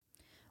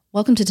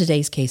Welcome to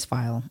today's case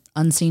file,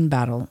 Unseen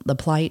Battle, the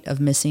plight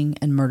of missing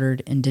and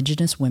murdered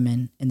Indigenous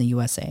women in the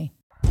USA.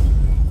 A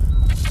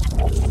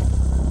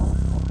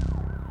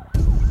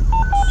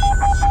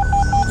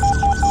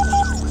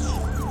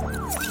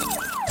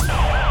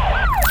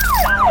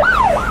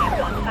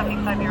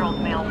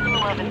 75-year-old male,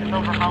 211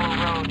 Silver Hollow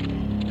Road,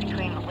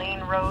 between Lane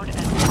Road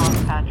and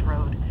Cross Patch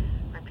Road.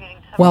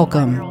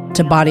 Welcome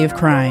to Body of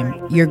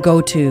Crime, your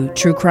go-to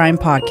true crime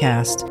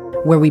podcast,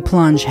 where we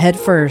plunge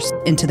headfirst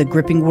into the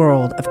gripping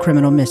world of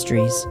criminal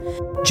mysteries.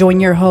 Join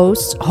your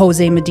hosts,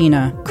 Jose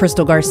Medina,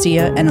 Crystal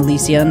Garcia, and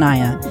Alicia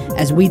Anaya,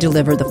 as we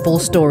deliver the full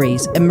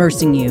stories,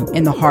 immersing you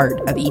in the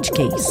heart of each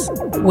case.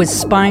 With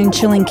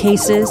spine-chilling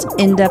cases,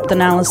 in-depth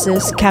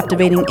analysis,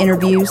 captivating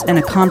interviews, and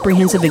a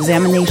comprehensive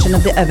examination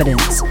of the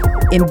evidence,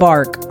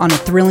 embark on a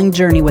thrilling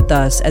journey with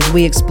us as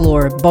we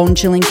explore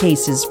bone-chilling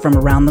cases from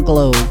around the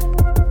globe.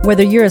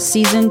 Whether you're a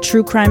seasoned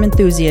true crime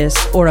enthusiast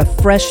or a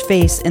fresh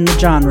face in the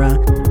genre,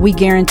 we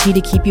guarantee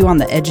to keep you on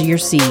the edge of your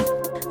seat.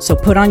 So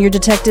put on your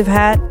detective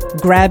hat,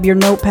 grab your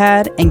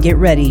notepad, and get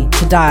ready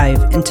to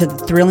dive into the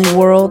thrilling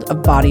world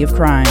of Body of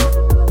Crime.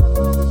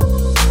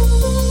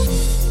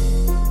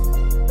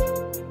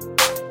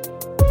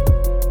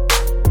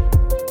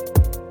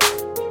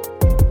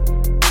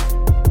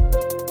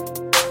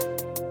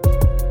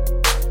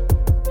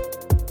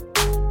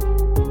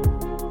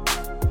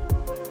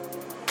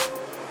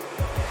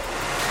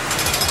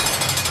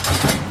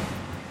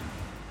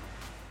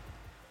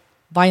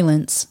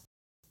 Violence,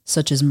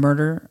 such as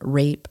murder,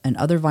 rape, and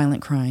other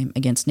violent crime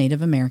against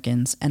Native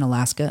Americans and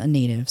Alaska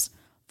Natives,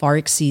 far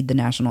exceed the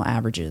national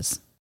averages.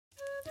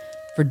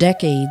 For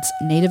decades,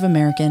 Native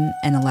American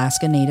and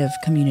Alaska Native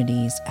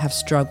communities have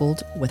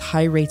struggled with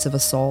high rates of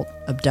assault,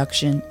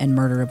 abduction, and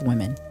murder of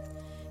women.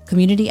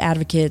 Community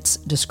advocates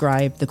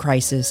describe the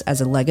crisis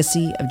as a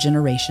legacy of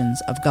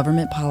generations of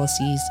government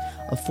policies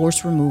of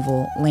forced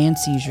removal, land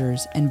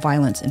seizures, and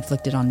violence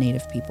inflicted on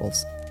Native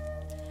peoples.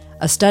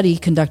 A study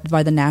conducted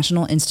by the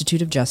National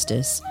Institute of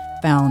Justice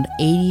found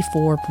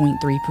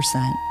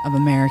 84.3% of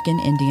American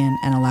Indian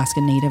and Alaska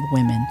Native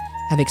women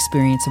have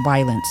experienced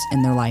violence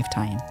in their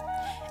lifetime.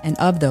 And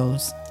of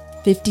those,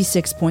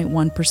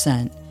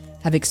 56.1%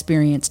 have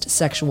experienced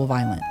sexual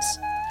violence.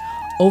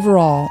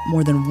 Overall,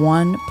 more than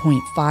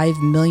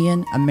 1.5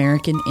 million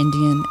American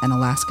Indian and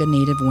Alaska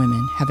Native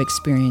women have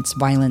experienced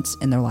violence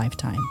in their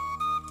lifetime.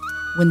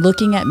 When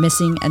looking at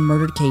missing and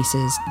murdered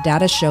cases,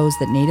 data shows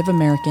that Native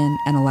American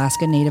and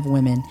Alaska Native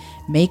women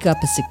make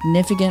up a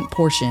significant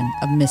portion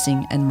of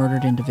missing and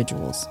murdered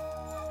individuals.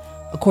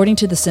 According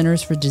to the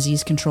Centers for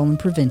Disease Control and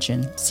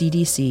Prevention,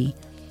 CDC,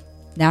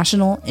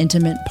 National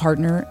Intimate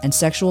Partner and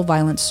Sexual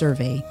Violence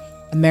Survey,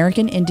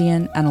 American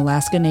Indian and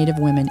Alaska Native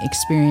women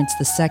experienced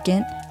the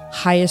second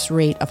highest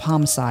rate of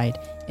homicide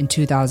in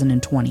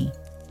 2020.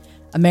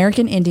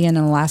 American Indian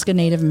and Alaska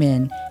Native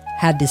men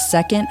had the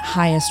second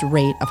highest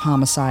rate of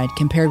homicide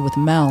compared with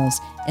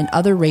males and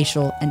other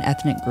racial and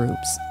ethnic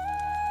groups.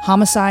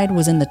 Homicide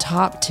was in the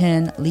top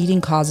 10 leading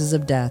causes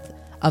of death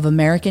of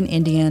American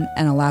Indian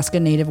and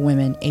Alaska Native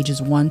women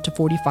ages 1 to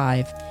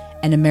 45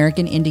 and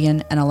American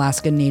Indian and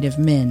Alaska Native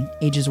men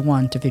ages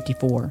 1 to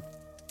 54.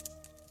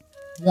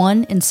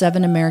 1 in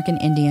 7 American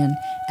Indian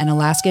and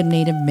Alaska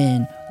Native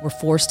men were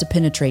forced to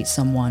penetrate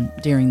someone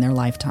during their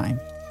lifetime.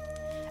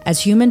 As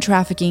human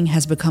trafficking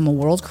has become a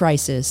world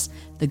crisis,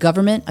 the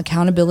Government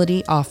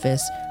Accountability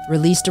Office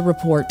released a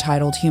report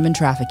titled Human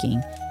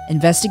Trafficking: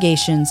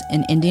 Investigations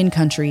in Indian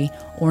Country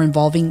or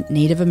Involving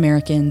Native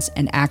Americans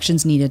and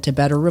Actions Needed to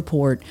Better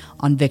Report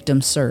on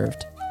Victims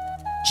Served.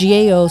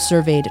 GAO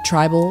surveyed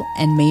tribal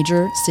and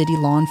major city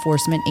law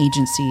enforcement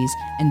agencies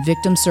and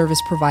victim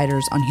service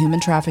providers on human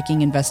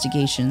trafficking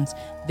investigations,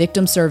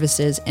 victim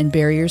services, and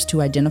barriers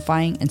to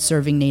identifying and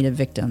serving Native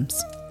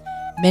victims.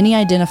 Many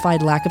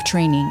identified lack of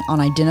training on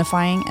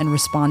identifying and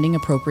responding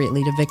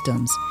appropriately to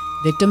victims,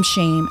 victim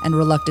shame and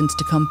reluctance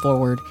to come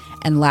forward,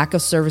 and lack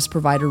of service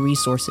provider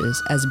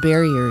resources as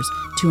barriers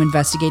to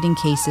investigating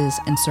cases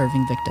and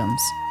serving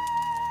victims.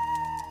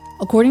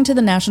 According to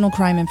the National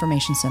Crime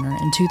Information Center,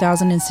 in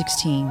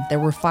 2016, there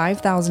were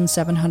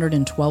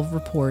 5,712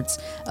 reports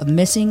of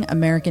missing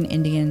American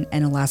Indian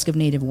and Alaska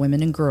Native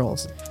women and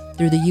girls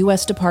through the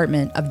U.S.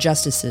 Department of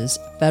Justice's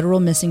Federal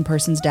Missing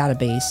Persons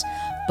Database,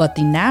 but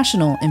the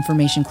National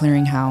Information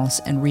Clearinghouse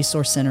and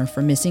Resource Center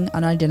for Missing,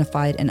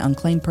 Unidentified, and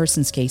Unclaimed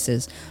Persons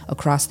Cases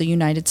across the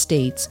United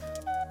States,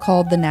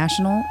 called the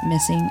National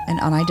Missing and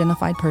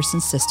Unidentified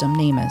Persons System,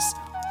 NamUs,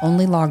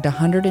 only logged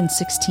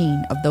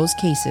 116 of those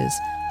cases,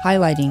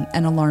 highlighting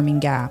an alarming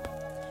gap.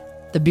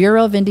 The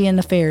Bureau of Indian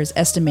Affairs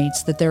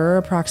estimates that there are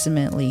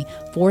approximately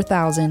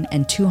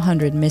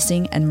 4,200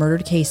 missing and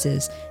murdered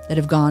cases that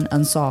have gone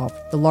unsolved.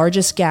 The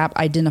largest gap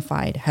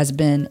identified has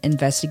been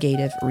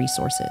investigative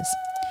resources.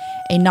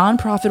 A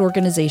nonprofit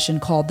organization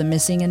called the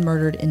Missing and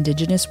Murdered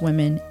Indigenous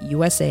Women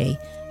USA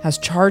has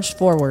charged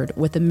forward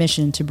with a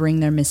mission to bring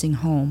their missing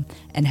home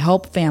and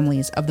help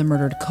families of the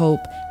murdered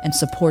cope and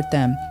support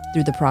them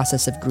through the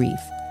process of grief.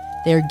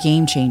 They are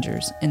game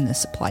changers in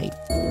this plight.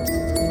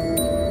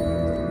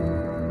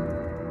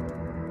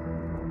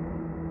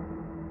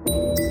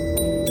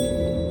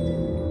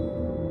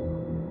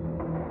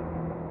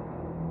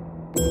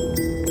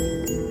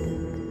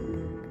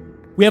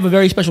 We have a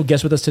very special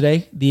guest with us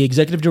today, the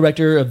Executive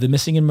Director of the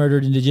Missing and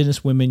Murdered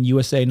Indigenous Women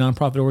USA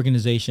nonprofit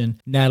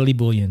organization, Natalie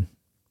Bullion.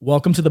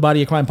 Welcome to the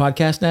Body of Crime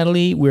podcast,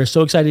 Natalie. We're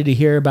so excited to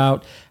hear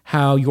about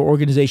how your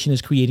organization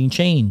is creating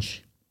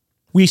change.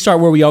 We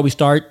start where we always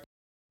start.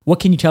 What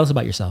can you tell us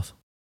about yourself?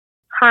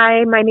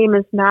 Hi, my name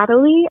is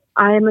Natalie.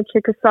 I am a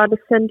Chickasaw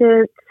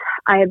descendant.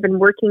 I have been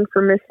working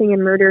for Missing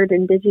and Murdered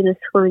Indigenous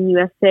Women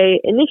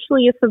USA,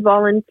 initially as a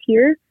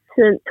volunteer,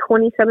 since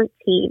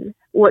 2017.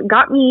 What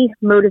got me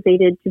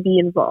motivated to be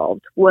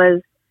involved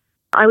was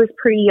I was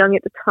pretty young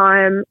at the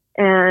time,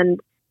 and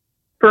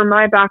for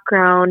my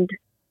background,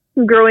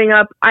 growing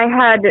up, I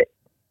had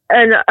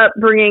an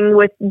upbringing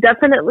with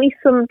definitely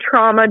some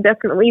trauma,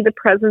 definitely the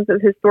presence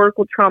of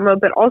historical trauma,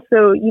 but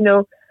also,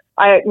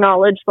 I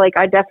acknowledge,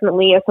 I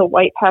definitely, as a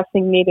white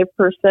passing Native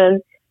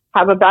person,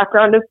 have a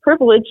background of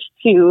privilege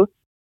too.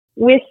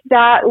 With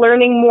that,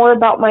 learning more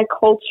about my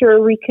culture,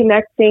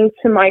 reconnecting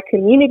to my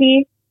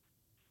community,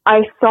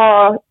 I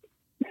saw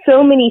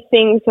so many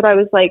things that I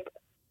was like,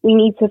 we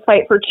need to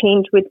fight for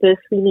change with this.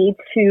 We need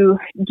to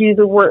do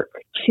the work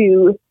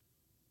to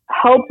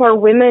help our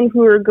women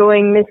who are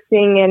going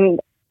missing and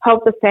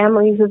help the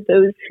families of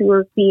those who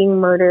are being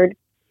murdered.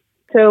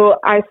 So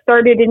I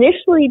started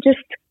initially just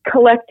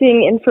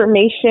collecting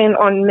information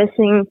on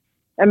missing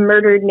and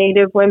murdered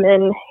Native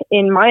women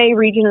in my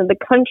region of the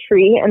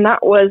country, and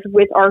that was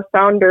with our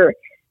founder,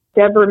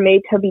 Deborah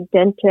May Tubby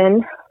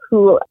Denton,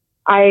 who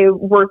I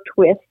worked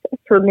with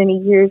for many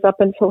years up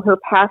until her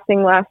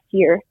passing last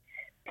year.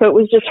 So it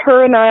was just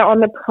her and I on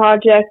the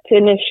project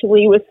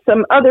initially, with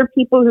some other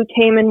people who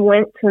came and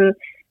went, and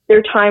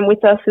their time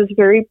with us is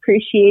very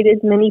appreciated.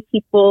 Many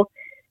people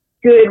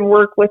did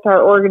work with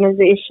our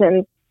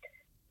organization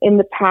in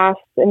the past.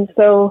 And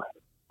so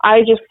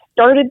I just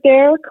started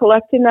there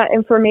collecting that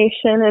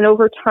information, and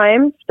over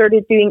time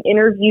started doing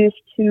interviews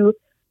to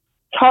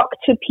talk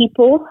to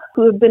people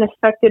who have been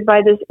affected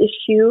by this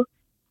issue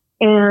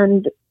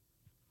and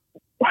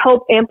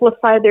help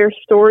amplify their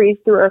stories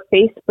through our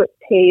Facebook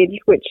page,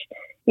 which,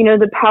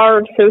 the power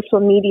of social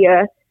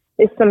media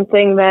is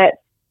something that,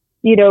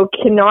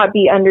 cannot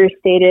be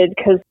understated,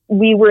 because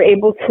we were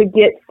able to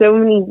get so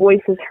many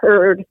voices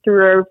heard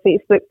through our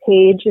Facebook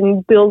page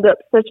and build up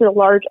such a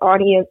large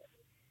audience.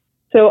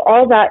 So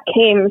all that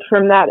came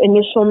from that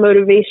initial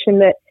motivation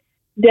that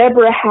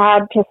Deborah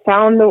had to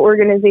found the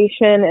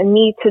organization and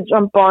me to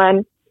jump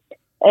on.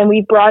 And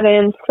we brought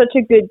in such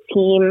a good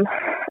team.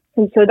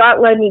 And so that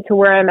led me to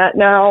where I'm at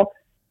now.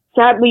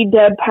 Sadly,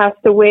 Deb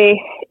passed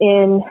away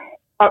in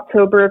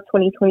October of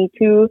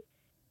 2022.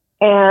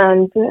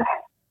 And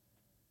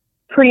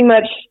pretty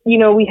much,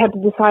 we had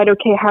to decide,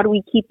 okay, how do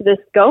we keep this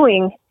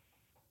going?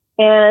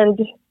 And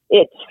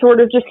it sort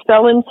of just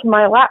fell into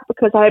my lap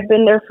because I had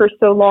been there for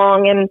so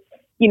long. And,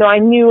 I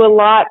knew a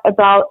lot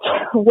about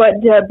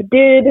what Deb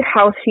did,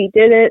 how she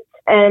did it,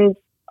 and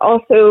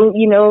also,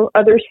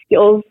 other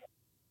skills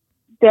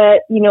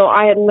that,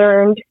 I had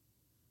learned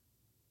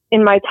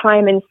in my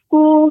time in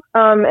school,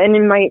 and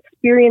in my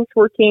experience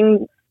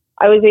working.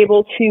 I was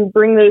able to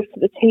bring those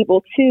to the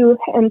table too.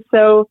 And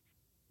so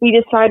we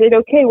decided,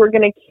 okay, we're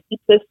going to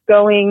keep this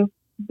going,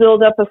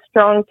 build up a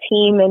strong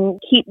team, and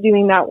keep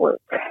doing that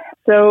work.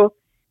 So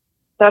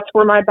that's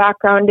where my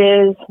background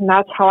is, and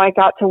that's how I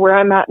got to where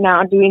I'm at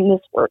now doing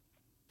this work.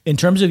 In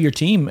terms of your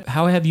team,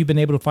 how have you been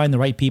able to find the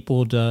right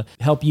people to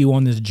help you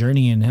on this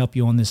journey and help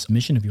you on this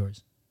mission of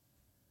yours?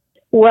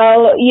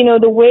 Well,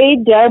 the way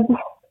Deb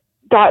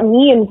got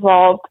me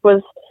involved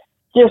was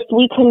just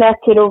we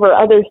connected over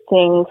other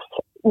things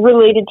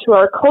related to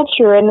our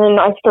culture, and then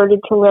I started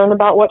to learn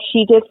about what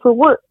she did for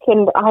work,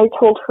 and I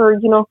told her,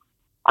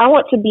 I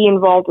want to be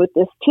involved with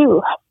this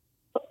too.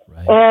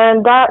 Right.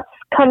 And that's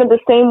kind of the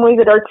same way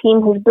that our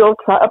team has built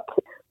up.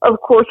 Of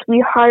course,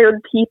 we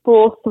hired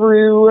people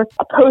through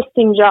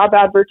posting job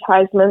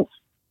advertisements,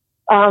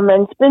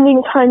 and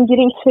spending time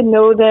getting to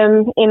know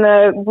them in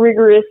a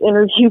rigorous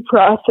interview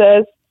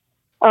process.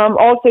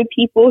 Also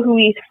people who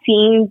we've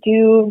seen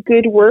do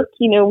good work,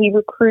 we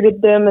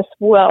recruited them as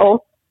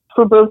well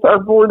for both our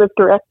board of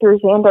directors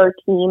and our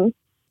team,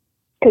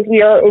 because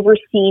we are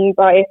overseen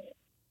by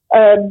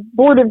a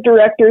board of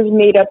directors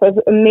made up of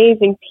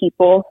amazing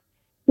people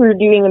who are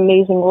doing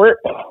amazing work.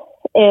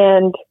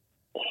 And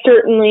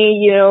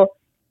certainly,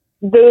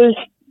 those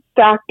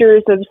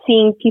factors of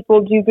seeing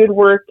people do good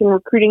work and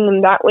recruiting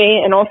them that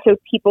way, and also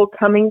people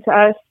coming to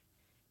us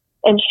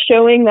and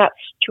showing that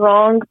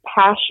strong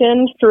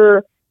passion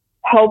for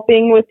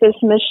helping with this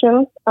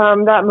mission,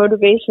 that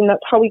motivation,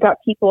 that's how we got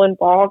people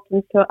involved.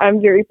 And so I'm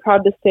very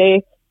proud to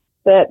say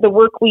that the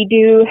work we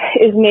do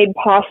is made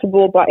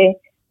possible by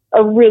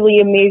a really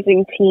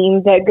amazing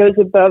team that goes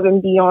above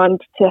and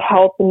beyond to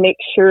help and make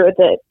sure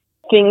that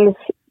things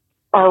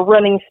are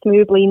running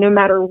smoothly no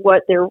matter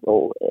what their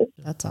role is.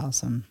 That's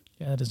awesome.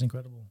 Yeah, that is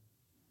incredible.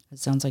 It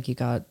sounds like you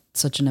got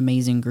such an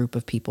amazing group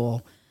of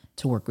people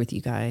to work with you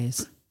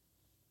guys.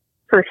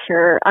 For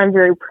sure. I'm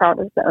very proud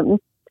of them.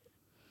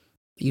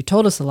 You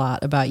told us a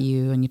lot about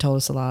you, and you told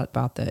us a lot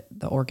about the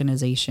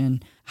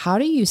organization. How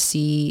do you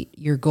see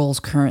your goals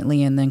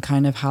currently, and then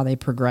kind of how they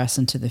progress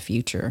into the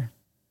future?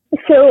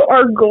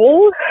 our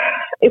goal,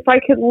 if I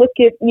could look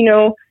at,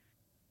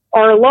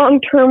 our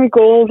long-term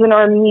goals and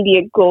our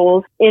immediate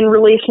goals in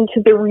relation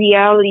to the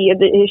reality of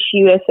the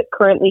issue as it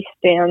currently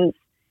stands,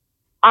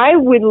 I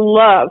would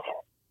love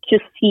to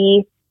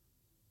see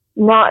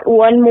not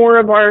one more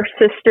of our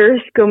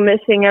sisters go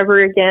missing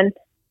ever again.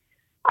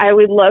 I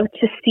would love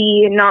to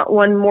see not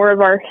one more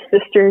of our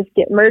sisters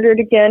get murdered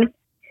again.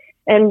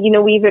 And,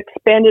 we've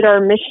expanded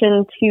our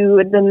mission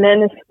to the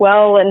men as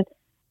well. And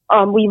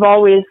we've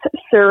always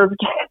served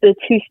the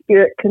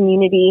Two-Spirit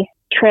community,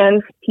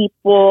 trans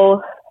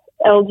people,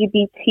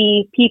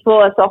 LGBT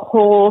people as a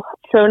whole.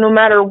 So no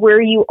matter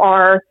where you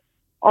are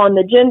on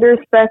the gender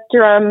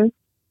spectrum,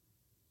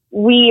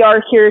 we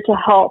are here to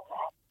help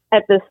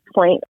at this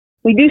point.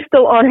 We do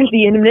still honor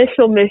the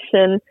initial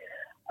mission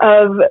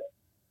of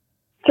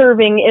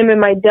serving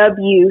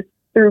MMIW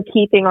through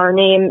keeping our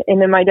name in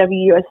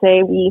MMIW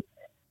USA.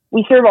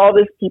 We serve all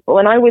those people,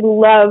 and I would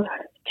love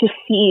to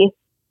see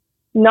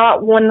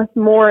not one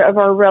more of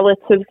our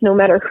relatives, no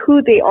matter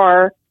who they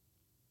are,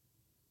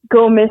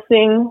 go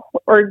missing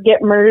or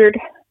get murdered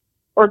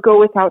or go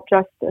without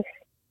justice.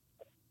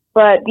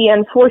 But the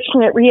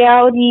unfortunate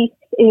reality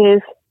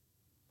is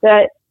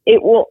that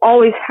it will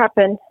always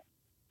happen.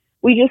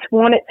 We just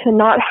want it to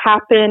not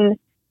happen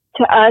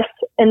to us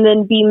and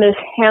then be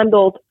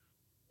mishandled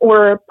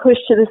or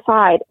pushed to the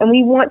side. And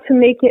we want to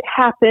make it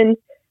happen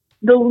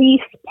the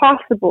least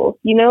possible.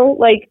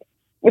 Like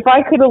if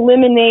I could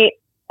eliminate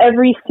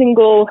every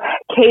single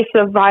case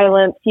of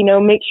violence,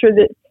 make sure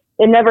that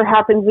it never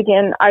happens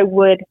again, I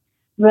would.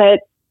 But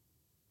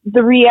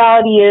the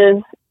reality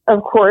is,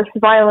 of course,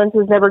 violence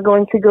is never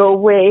going to go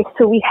away.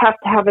 So we have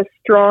to have a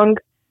strong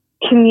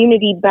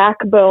community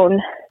backbone,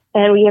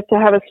 and we have to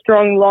have a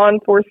strong law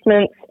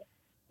enforcement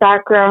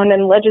background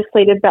and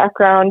legislative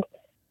background,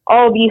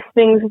 all these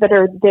things that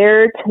are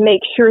there to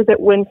make sure that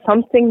when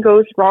something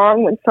goes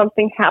wrong, when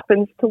something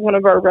happens to one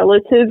of our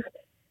relatives,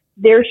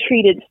 they're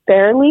treated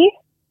fairly,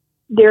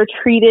 they're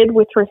treated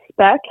with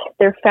respect,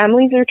 their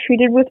families are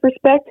treated with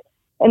respect,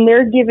 and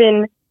they're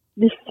given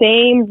the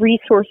same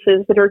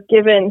resources that are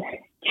given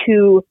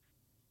to,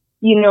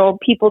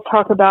 people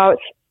talk about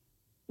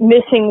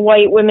missing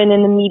white women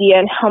in the media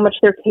and how much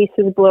their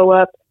cases blow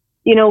up.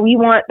 We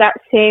want that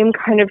same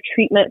kind of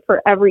treatment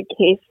for every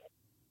case,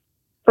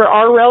 for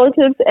our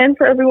relatives and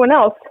for everyone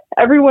else.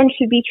 Everyone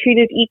should be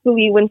treated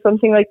equally when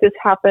something like this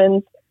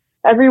happens.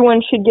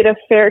 Everyone should get a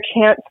fair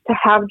chance to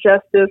have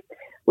justice.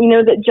 We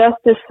know that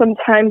justice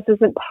sometimes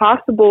isn't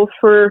possible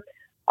for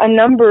a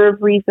number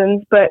of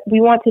reasons, but we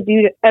want to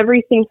do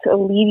everything to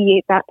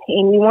alleviate that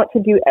pain. We want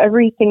to do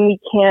everything we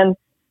can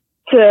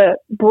to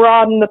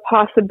broaden the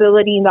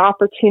possibility and the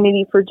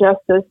opportunity for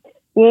justice.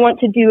 We want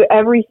to do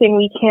everything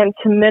we can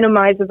to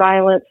minimize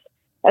violence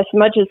as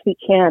much as we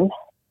can.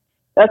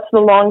 That's the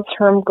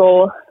long-term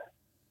goal.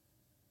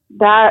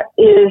 That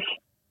is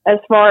as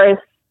far as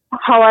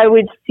how I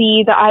would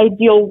see the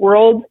ideal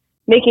world,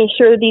 making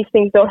sure these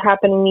things don't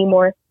happen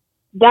anymore.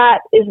 That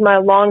is my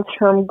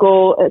long-term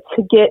goal,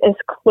 to get as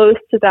close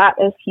to that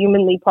as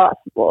humanly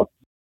possible.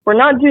 We're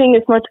not doing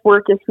as much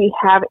work as we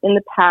have in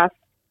the past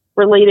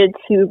related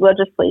to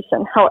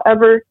legislation.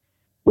 However,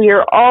 we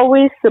are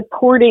always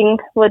supporting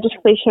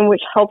legislation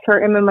which helps our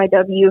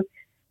MMIW.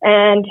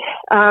 And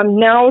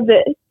now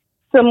that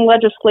some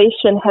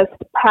legislation has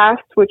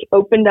passed which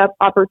opened up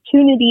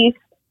opportunities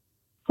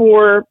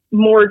for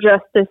more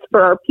justice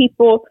for our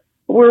people,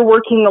 we're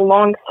working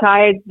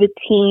alongside the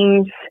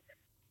teams,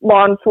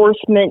 law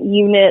enforcement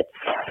units,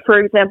 for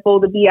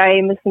example, the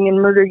BIA Missing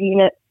and Murder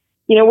Unit.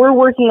 We're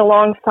working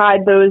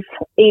alongside those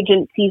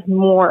agencies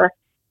more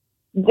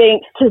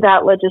thanks to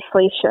that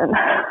legislation.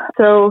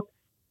 So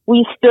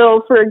we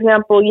still, for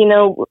example,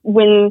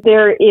 when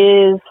there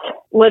is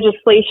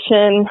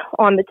legislation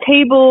on the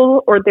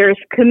table or there's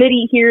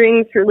committee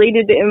hearings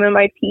related to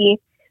MMIP,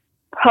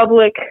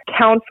 public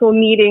council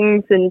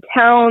meetings in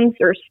towns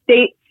or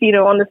states,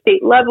 on the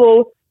state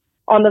level,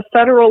 on the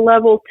federal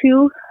level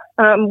too,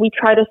 we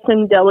try to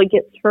send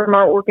delegates from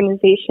our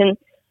organization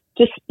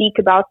to speak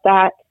about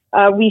that.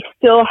 We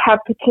still have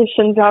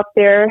petitions out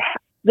there.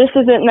 This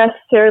isn't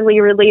necessarily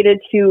related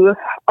to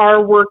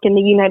our work in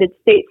the United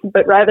States,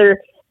 but rather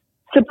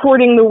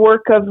supporting the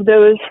work of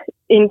those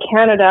in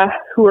Canada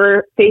who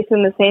are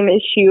facing the same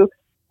issue.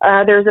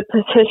 There's a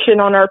petition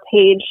on our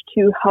page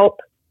to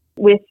help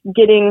with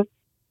getting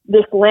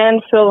this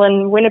landfill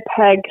in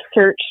Winnipeg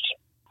searched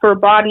for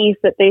bodies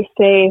that they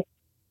say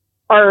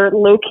are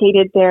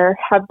located there,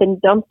 have been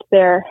dumped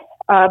there,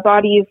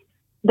 bodies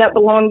that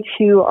belong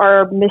to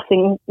our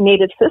missing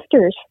Native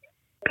sisters.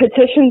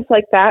 Petitions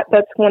like that,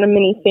 that's one of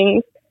many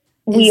things.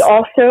 We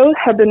also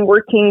have been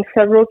working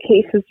several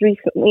cases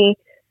recently.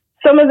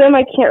 Some of them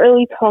I can't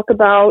really talk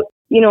about,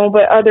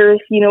 but others,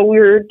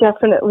 we're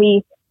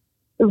definitely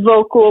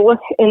vocal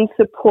in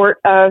support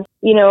of,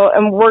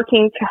 and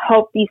working to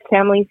help these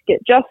families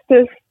get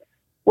justice,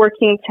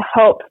 working to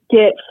help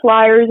get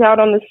flyers out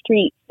on the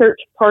street, search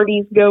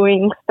parties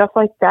going, stuff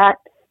like that,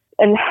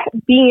 and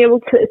being able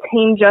to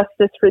attain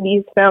justice for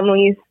these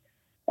families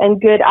and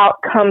good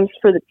outcomes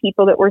for the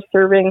people that we're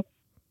serving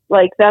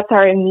Like, that's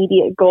our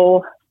immediate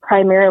goal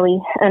primarily.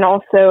 And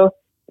also,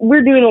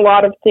 we're doing a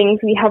lot of things.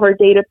 We have our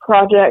data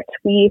project.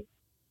 We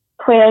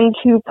plan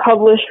to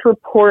publish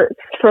reports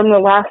from the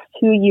last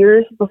 2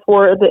 years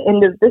before the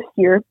end of this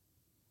year,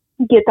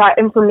 get that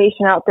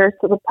information out there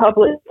so the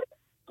public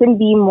can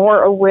be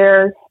more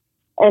aware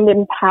and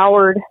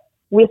empowered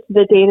with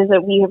the data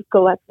that we have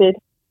collected.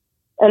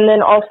 And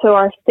then also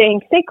our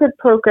Staying Sacred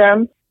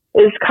program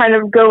is kind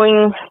of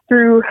going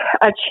through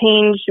a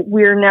change.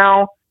 We're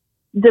now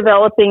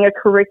developing a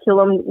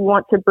curriculum we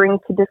want to bring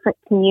to different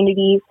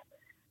communities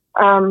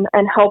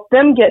and help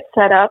them get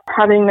set up,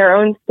 having their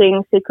own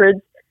Staying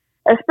Sacreds,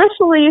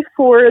 especially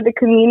for the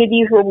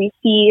communities where we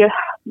see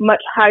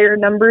much higher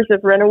numbers of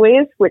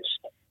runaways, which,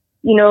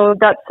 you know,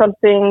 that's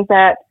something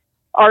that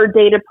our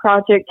data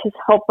project has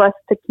helped us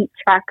to keep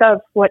track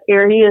of, what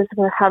areas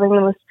we're having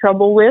the most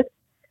trouble with,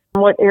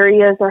 what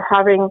areas are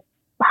having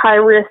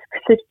high-risk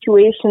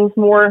situations,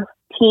 more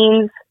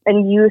teens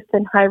and youth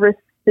in high-risk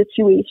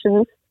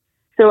situations.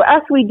 So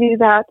as we do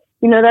that,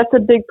 you know, that's a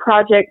big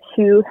project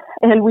too,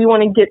 and we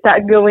want to get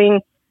that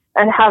going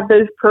and have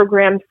those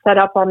programs set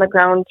up on the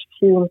ground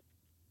too.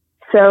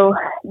 So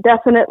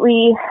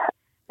definitely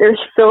there's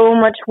so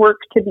much work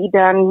to be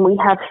done. We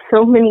have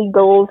so many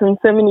goals and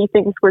so many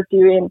things we're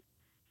doing.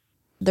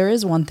 There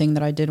is one thing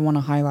that I did want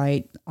to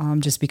highlight,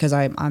 just because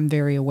I'm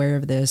very aware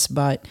of this,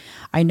 but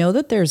I know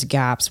that there's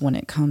gaps when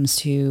it comes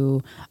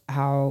to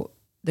how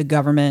the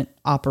government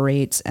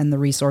operates and the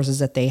resources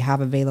that they have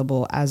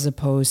available as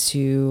opposed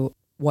to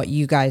what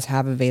you guys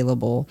have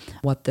available,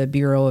 what the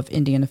Bureau of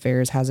Indian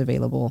Affairs has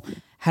available.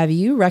 Have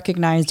you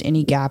recognized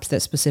any gaps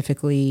that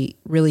specifically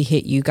really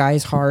hit you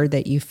guys hard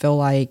that you feel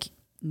like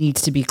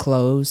needs to be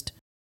closed?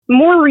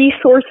 More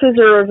resources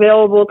are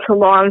available to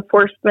law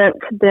enforcement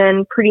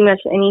than pretty much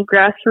any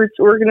grassroots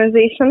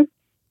organization.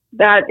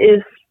 That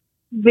is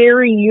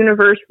very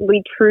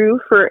universally true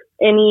for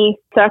any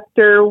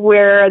sector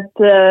where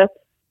the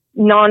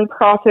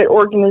nonprofit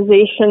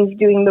organizations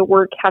doing the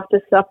work have to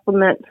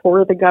supplement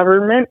for the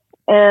government.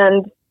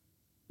 And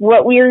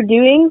what we are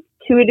doing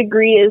to a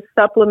degree is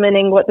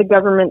supplementing what the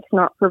government's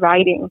not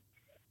providing.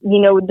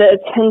 You know, the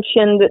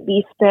attention that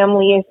these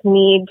families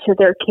need to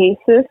their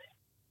cases.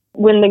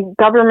 When the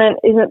government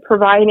isn't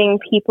providing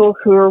people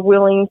who are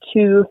willing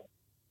to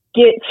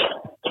get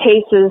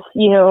cases,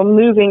 you know,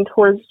 moving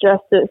towards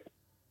justice,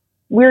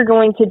 we're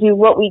going to do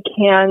what we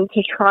can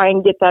to try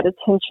and get that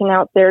attention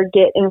out there,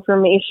 get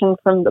information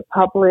from the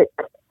public.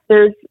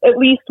 There's at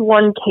least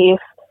one case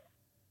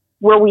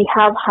where we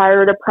have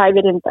hired a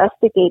private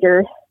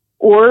investigator,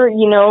 or,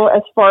 you know,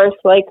 as far as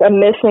like a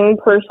missing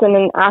person,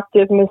 an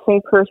active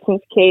missing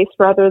persons case,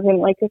 rather than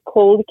like a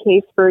cold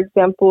case, for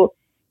example.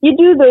 You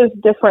do those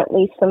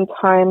differently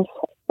sometimes.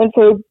 And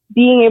so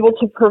being able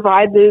to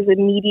provide those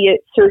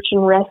immediate search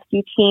and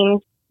rescue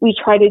teams, we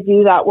try to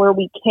do that where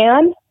we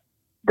can.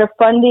 The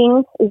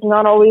funding is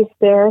not always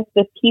there.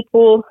 The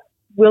people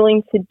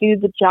willing to do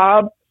the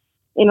job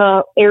in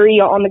an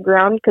area on the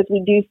ground, because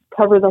we do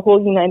cover the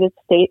whole United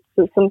States.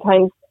 So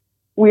sometimes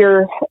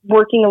we're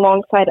working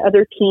alongside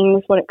other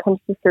teams when it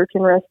comes to search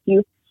and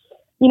rescue.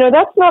 You know,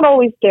 that's not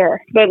always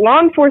there. But law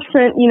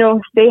enforcement, you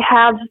know, they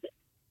have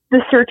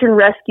the search and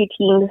rescue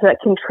teams that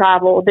can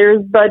travel.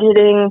 There's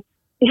budgeting.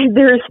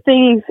 There's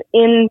things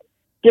in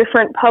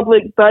different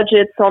public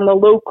budgets on the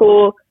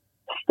local,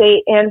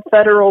 state, and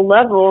federal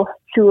level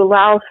to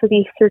allow for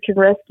these search and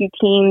rescue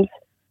teams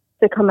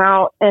to come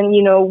out. And,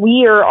 you know,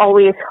 we are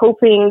always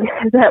hoping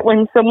that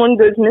when someone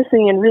goes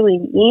missing and really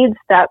needs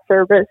that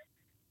service,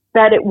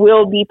 that it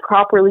will be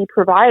properly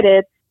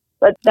provided.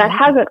 But that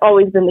hasn't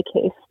always been the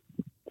case.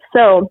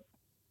 So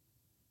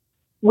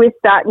with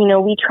that, you know,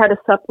 we try to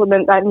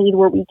supplement that need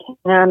where we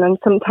can. And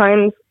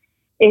sometimes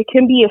it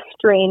can be a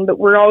strain, but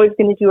we're always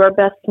going to do our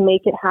best to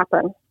make it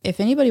happen. If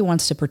anybody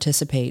wants to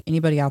participate,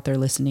 anybody out there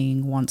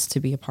listening wants to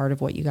be a part of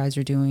what you guys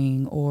are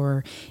doing,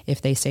 or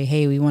if they say,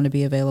 hey, we want to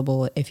be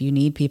available if you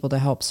need people to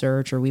help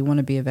search, or we want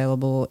to be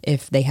available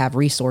if they have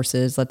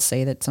resources, let's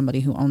say that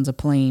somebody who owns a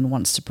plane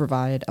wants to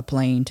provide a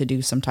plane to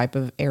do some type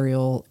of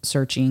aerial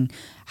searching,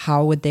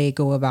 how would they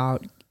go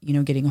about, you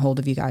know, getting a hold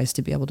of you guys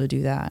to be able to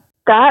do that?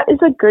 That is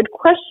a good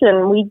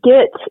question. We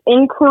get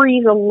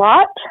inquiries a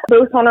lot,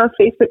 both on our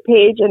Facebook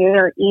page and in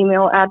our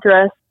email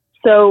address.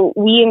 So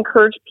we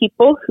encourage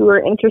people who are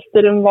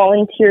interested in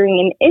volunteering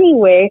in any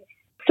way.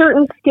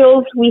 Certain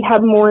skills we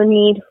have more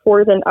need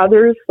for than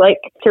others, like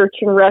search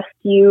and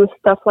rescue,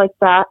 stuff like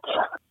that.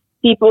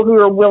 People who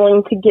are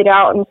willing to get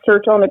out and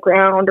search on the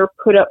ground or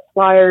put up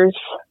flyers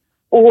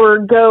or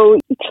go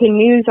to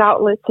news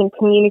outlets and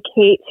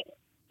communicate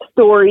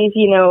stories,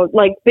 you know,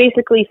 like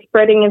basically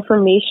spreading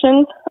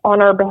information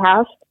on our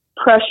behalf,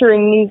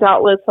 pressuring news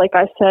outlets, like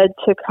I said,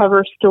 to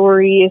cover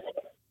stories,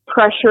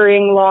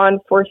 pressuring law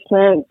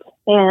enforcement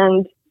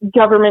and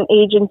government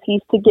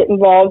agencies to get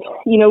involved.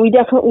 You know, we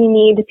definitely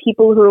need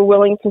people who are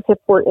willing to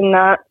support in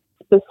that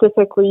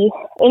specifically.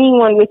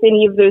 Anyone with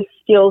any of those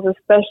skills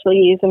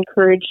especially is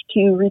encouraged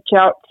to reach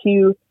out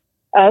to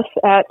us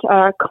at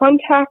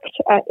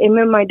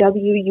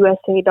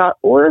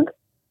contact@mmiwusa.org.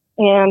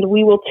 and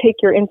we will take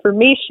your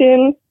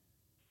information.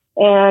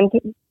 And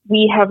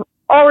we have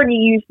already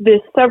used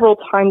this several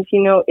times.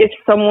 If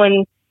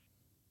someone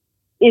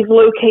is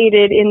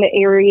located in the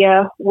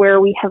area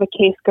where we have a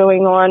case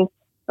going on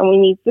and we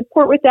need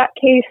support with that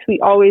case, we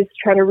always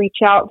try to reach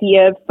out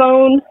via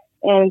phone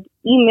and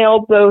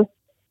email both,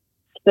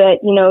 so that,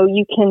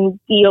 you can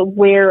be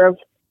aware of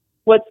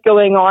what's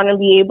going on and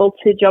be able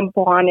to jump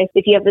on if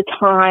you have the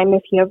time,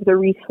 if you have the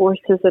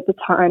resources at the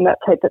time, that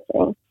type of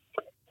thing.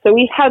 So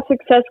we've had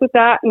success with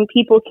that, and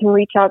people can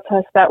reach out to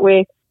us that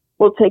way.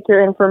 We'll take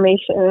your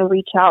information and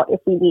reach out if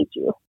we need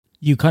you.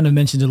 You kind of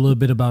mentioned a little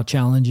bit about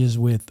challenges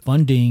with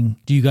funding.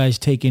 Do you guys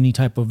take any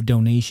type of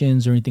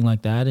donations or anything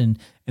like that? And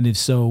if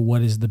so,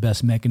 what is the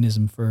best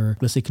mechanism for,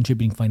 let's say,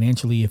 contributing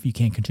financially if you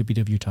can't contribute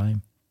of your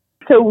time?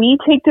 So we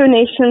take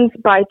donations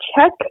by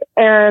check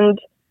and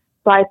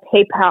by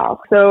PayPal.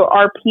 So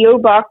our P.O.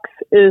 box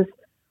is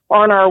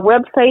on our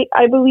website,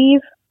 I believe.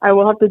 I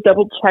will have to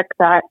double check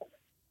that.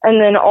 And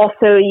then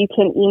also you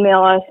can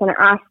email us and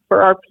ask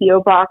for our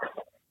P.O. box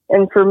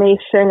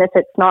information if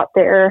it's not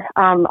there.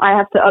 I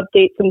have to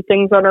update some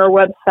things on our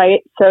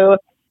website, so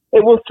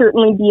it will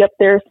certainly be up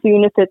there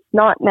soon if it's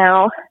not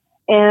now.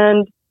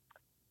 And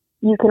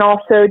you can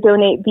also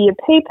donate via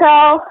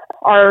PayPal.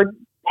 Our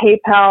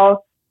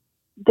PayPal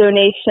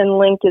donation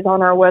link is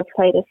on our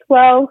website as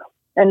well.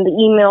 And the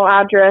email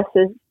address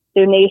is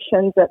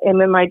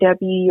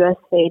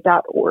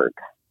donations@mmiwusa.org.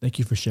 Thank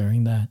you for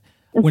sharing that.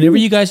 Whenever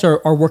you guys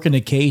are working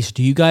a case,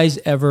 do you guys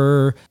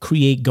ever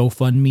create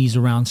GoFundMes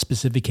around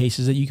specific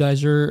cases that you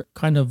guys are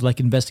kind of like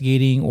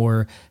investigating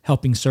or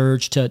helping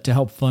search to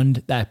help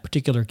fund that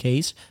particular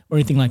case or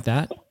anything like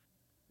that?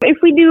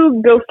 If we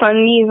do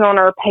GoFundMes on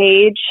our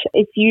page,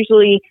 it's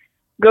usually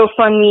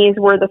GoFundMes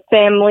where the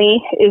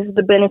family is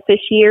the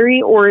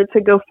beneficiary, or it's a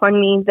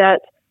GoFundMe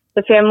that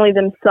the family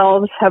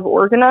themselves have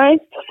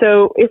organized.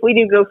 So if we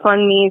do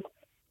GoFundMes,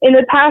 in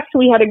the past,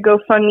 we had a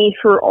GoFundMe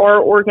for our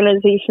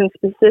organization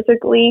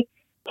specifically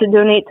to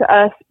donate to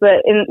us,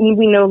 but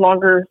we no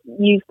longer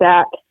use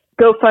that.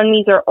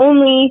 GoFundMes are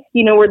only,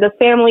 where the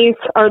families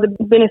are the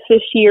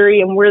beneficiary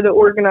and we're the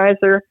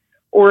organizer,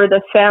 or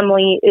the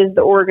family is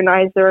the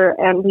organizer,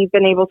 and we've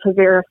been able to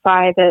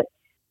verify that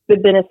the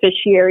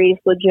beneficiary is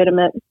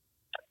legitimate.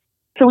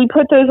 So we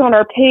put those on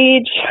our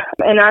page,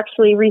 and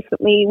actually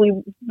recently we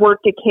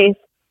worked a case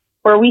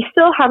where we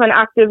still have an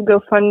active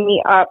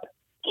GoFundMe up.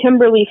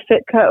 Kimberly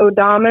Fitka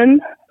Odaman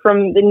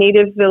from the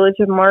native village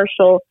of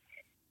Marshall.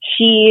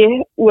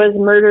 She was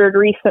murdered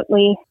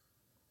recently,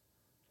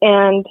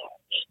 and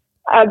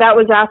that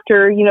was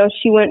after,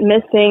 she went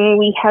missing.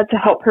 We had to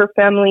help her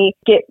family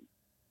get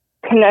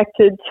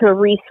connected to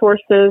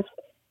resources,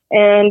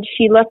 and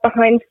she left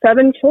behind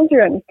 7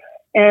 children.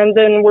 And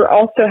then we're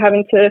also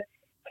having to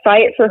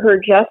fight for her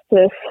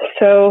justice.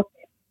 So,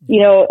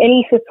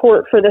 any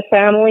support for the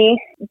family,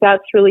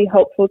 that's really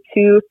helpful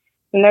too.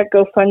 And that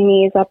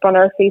GoFundMe is up on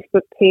our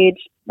Facebook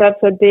page.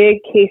 That's a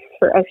big case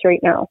for us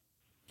right now.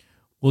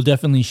 We'll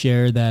definitely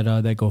share that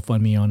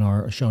GoFundMe on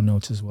our show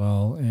notes as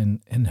well,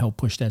 and help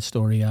push that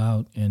story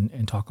out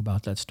and talk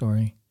about that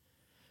story.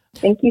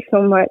 Thank you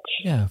so much.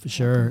 Yeah, for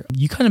sure.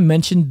 You kind of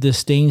mentioned the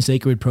Staying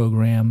Sacred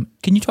program.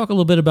 Can you talk a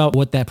little bit about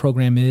what that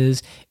program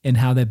is and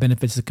how that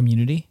benefits the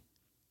community?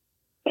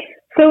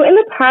 So in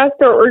the past,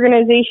 our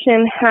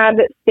organization had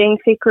Staying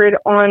Sacred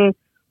on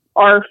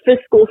our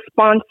fiscal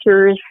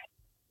sponsors'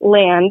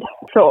 land.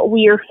 So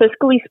we are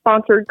fiscally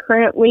sponsored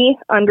currently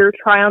under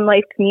Try on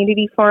Life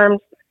Community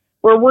Farms.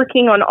 We're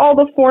working on all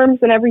the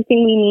forms and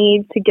everything we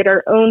need to get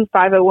our own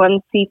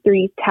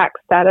 501c3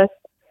 tax status.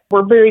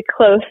 We're very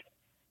close.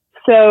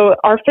 So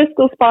our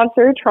fiscal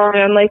sponsor,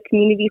 Try on Life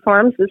Community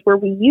Farms, is where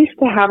we used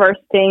to have our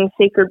Staying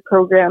Sacred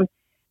program.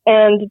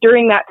 And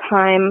during that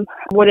time,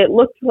 what it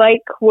looked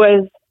like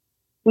was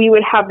we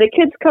would have the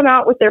kids come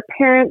out with their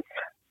parents.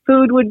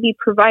 Food would be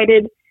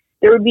provided.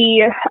 There would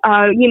be,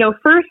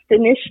 first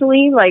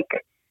initially like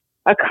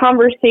a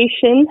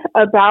conversation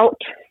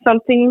about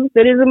something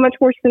that is a much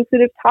more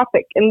sensitive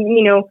topic. And,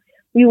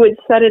 we would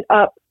set it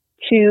up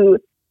to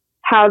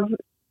have,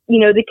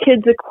 the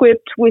kids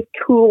equipped with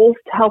tools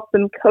to help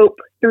them cope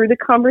through the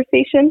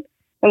conversation.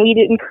 And we'd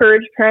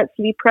encourage parents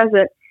to be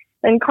present.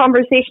 And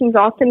conversations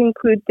often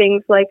include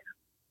things like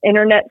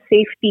internet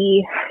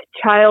safety,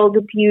 child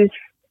abuse,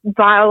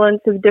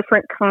 violence of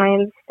different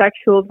kinds,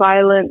 sexual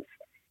violence,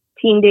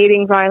 teen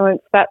dating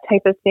violence, that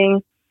type of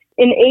thing,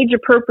 in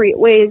age-appropriate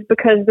ways,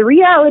 because the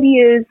reality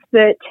is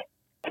that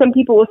some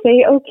people will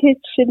say, oh,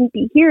 kids shouldn't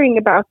be hearing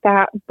about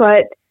that,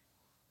 but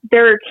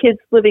there are kids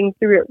living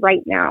through it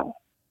right now.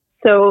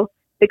 So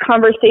the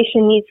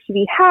conversation needs to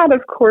be had,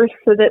 of course,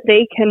 so that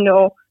they can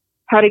know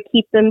how to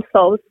keep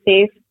themselves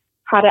safe,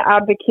 how to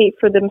advocate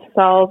for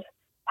themselves,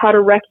 how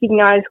to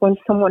recognize when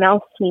someone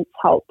else needs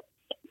help.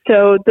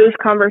 So those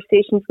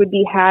conversations would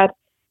be had.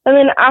 And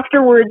then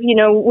afterwards,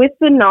 with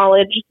the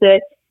knowledge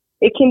that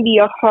it can be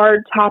a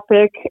hard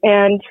topic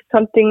and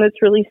something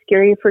that's really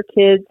scary for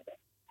kids,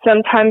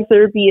 sometimes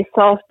there would be a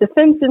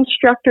self-defense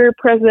instructor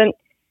present,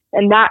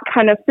 and that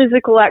kind of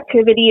physical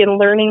activity and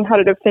learning how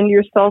to defend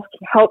yourself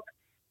can help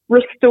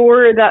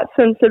restore that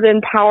sense of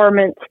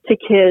empowerment to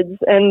kids.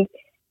 And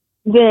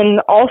then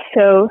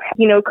also,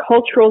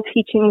 cultural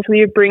teachings,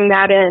 we would bring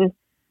that in.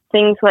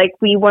 Things like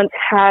we once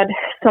had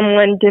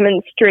someone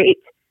demonstrate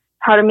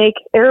how to make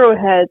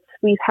arrowheads.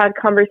 We've had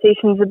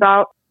conversations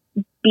about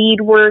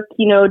beadwork,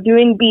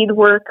 doing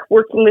beadwork,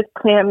 working with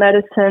plant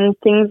medicine,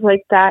 things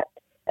like that.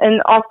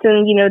 And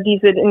often, these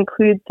would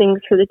include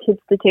things for the kids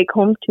to take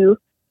home too.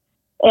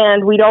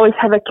 And we'd always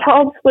have a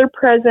counselor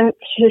present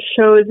to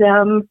show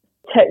them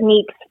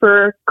techniques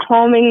for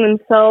calming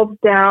themselves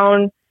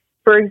down.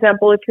 For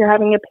example, if you're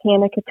having a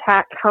panic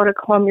attack, how to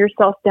calm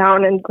yourself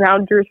down and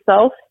ground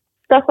yourself.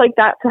 Stuff like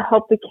that to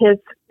help the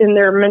kids in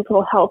their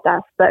mental health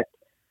aspect.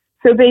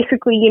 So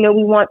basically,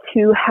 we want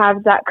to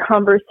have that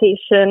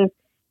conversation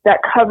that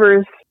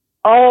covers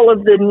all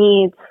of the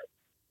needs,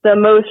 the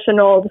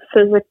emotional, the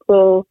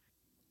physical,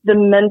 the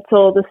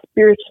mental, the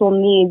spiritual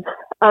needs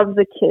of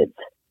the kids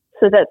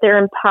so that they're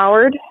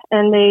empowered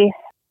and they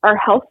are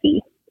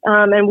healthy.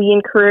 And we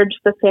encourage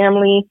the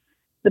family,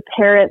 the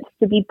parents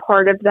to be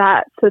part of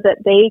that so that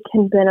they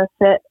can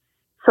benefit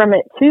from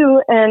it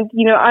too. And,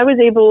 I was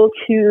able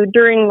to,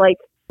 during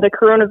the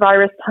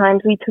coronavirus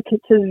times, we took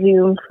it to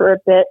Zoom for a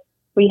bit.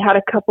 We had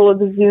a couple of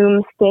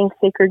Zoom Staying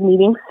Sacred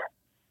meetings,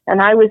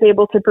 and I was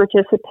able to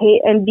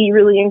participate and be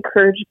really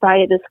encouraged by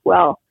it as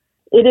well.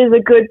 It is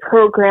a good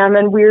program,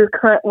 and we're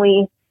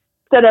currently,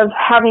 instead of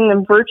having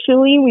them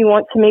virtually, we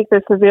want to make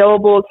this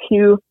available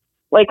to,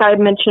 like I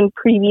mentioned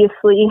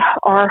previously,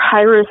 our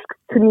high-risk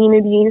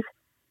communities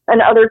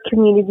and other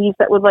communities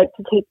that would like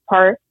to take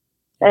part.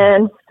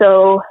 And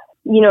so,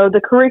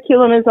 the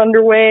curriculum is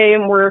underway,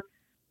 and we're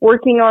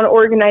working on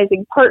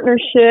organizing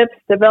partnerships,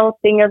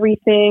 developing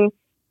everything.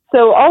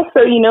 So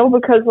also,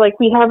 because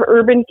we have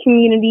urban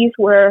communities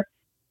where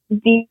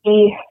the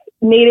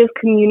Native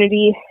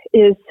community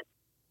is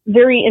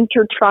very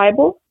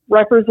intertribal,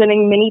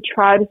 representing many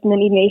tribes,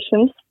 many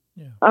nations.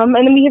 Yeah. And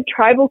then we have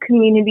tribal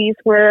communities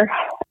where,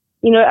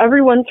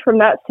 everyone's from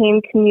that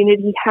same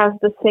community has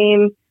the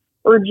same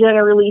or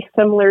generally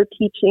similar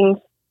teachings.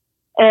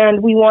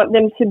 And we want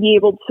them to be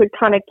able to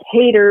kind of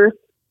cater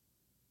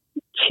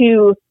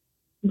to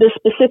the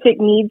specific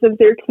needs of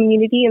their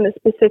community and the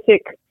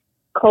specific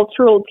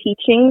cultural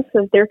teachings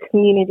of their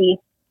community.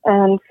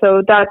 And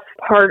so that's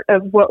part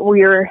of what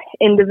we're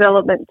in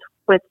development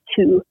with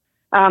too,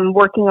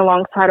 working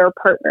alongside our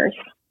partners.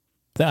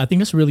 I think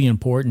that's really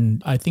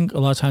important. I think a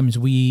lot of times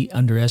we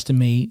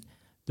underestimate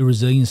the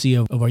resiliency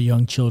of our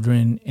young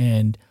children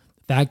and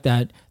the fact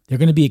that they're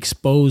going to be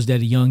exposed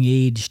at a young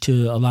age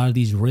to a lot of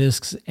these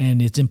risks.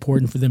 And it's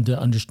important for them to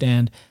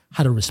understand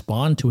how to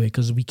respond to it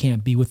because we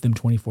can't be with them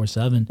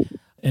 24/7.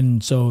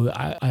 And so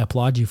I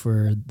applaud you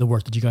for the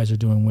work that you guys are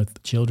doing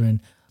with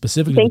children,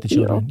 specifically with the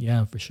children.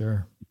 Yeah, for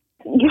sure.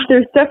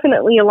 There's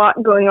definitely a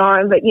lot going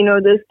on, but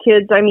those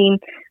kids,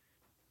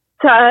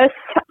 to us,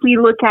 we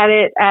look at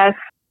it as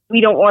we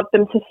don't want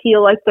them to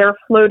feel like they're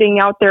floating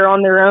out there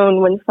on their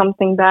own when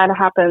something bad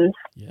happens.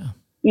 Yeah.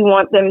 We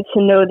want them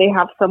to know they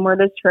have somewhere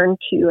to turn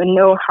to and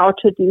know how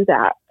to do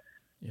that.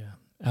 Yeah,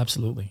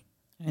 absolutely.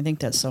 I think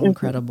that's so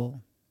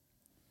incredible.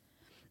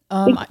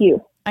 Thank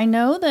you. I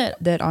know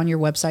that on your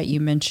website you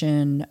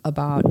mentioned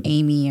about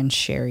Amy and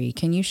Sherry.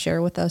 Can you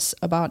share with us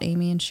about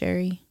Amy and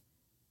Sherry?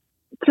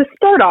 To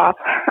start off,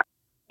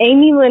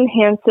 Amy Lynn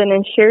Hansen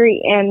and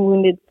Sherry Ann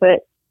Wounded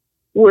Foot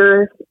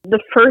were the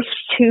first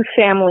two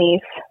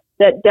families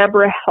that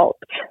Deborah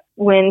helped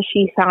when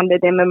she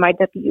founded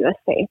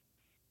MMIWSA.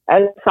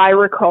 As I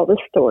recall the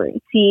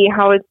story. See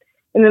how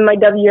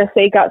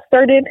MMIWSA got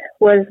started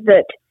was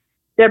that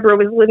Deborah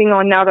was living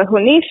on Navajo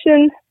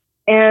Nation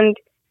and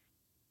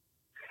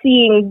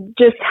seeing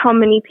just how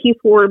many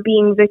people were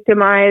being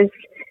victimized,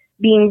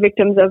 being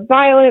victims of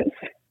violence,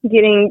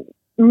 getting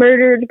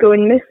murdered,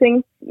 going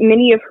missing.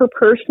 Many of her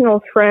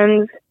personal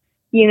friends,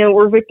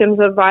 were victims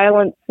of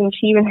violence, and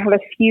she even had a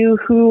few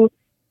who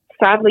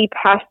sadly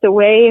passed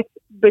away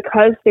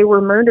because they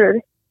were murdered.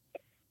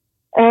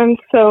 And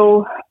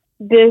so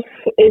this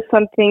is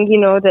something,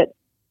 that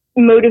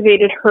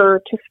motivated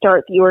her to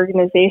start the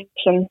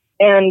organization.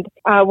 And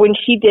when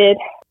she did,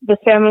 the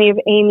family of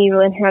Amy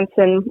Lynn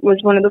Hansen was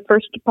one of the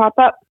first to pop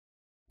up.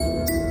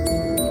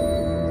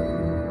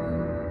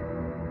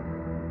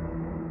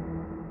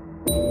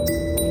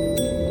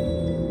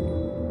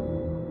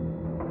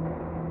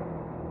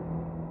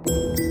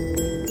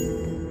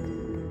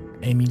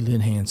 Amy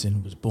Lynn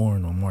Hansen was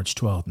born on March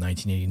 12,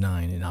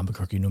 1989 in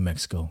Albuquerque, New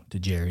Mexico, to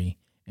Jerry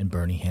and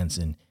Bernie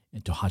Hansen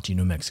in Tohatchi,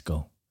 New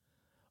Mexico.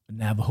 A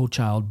Navajo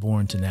child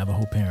born to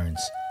Navajo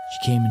parents,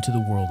 she came into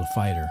the world a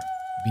fighter,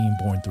 being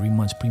born 3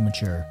 months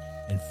premature,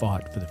 and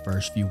fought for the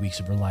first few weeks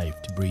of her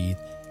life to breathe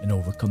and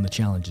overcome the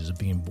challenges of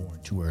being born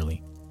too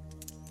early.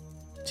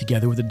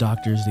 Together with the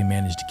doctors, they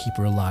managed to keep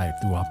her alive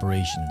through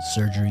operations,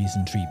 surgeries,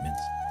 and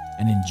treatments.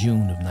 And in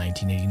June of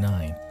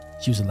 1989,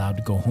 she was allowed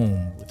to go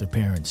home with her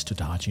parents to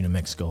Tohatchi, New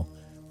Mexico,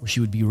 where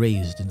she would be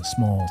raised in a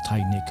small,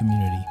 tight-knit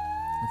community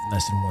with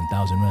less than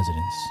 1,000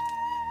 residents.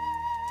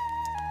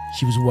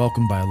 She was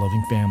welcomed by a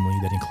loving family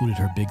that included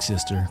her big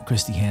sister,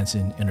 Christy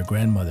Hansen, and her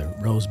grandmother,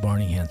 Rose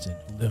Barney Hansen,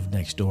 who lived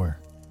next door.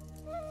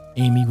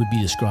 Amy would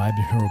be described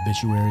in her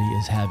obituary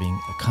as having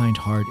a kind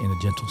heart and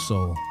a gentle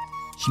soul.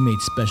 She made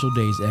special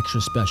days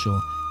extra special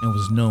and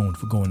was known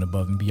for going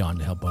above and beyond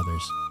to help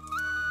others.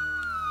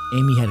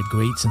 Amy had a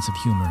great sense of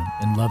humor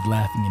and loved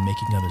laughing and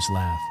making others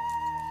laugh.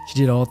 She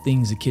did all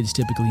things that kids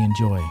typically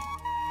enjoy,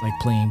 like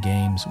playing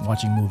games,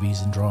 watching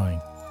movies, and drawing.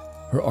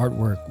 Her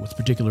artwork was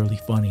particularly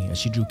funny as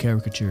she drew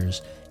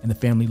caricatures, and the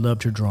family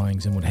loved her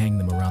drawings and would hang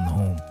them around the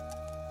home.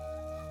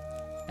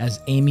 As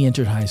Amy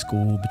entered high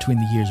school between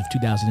the years of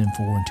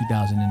 2004 and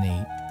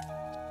 2008,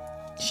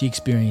 she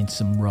experienced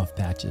some rough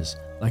patches,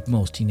 like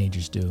most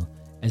teenagers do,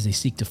 as they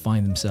seek to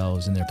find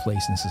themselves and their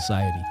place in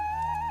society.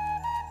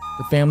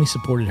 Her family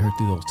supported her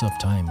through those tough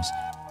times,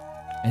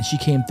 and she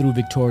came through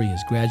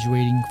victorious,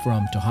 graduating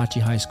from Tohatchi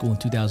High School in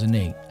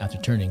 2008 after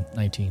turning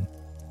 19.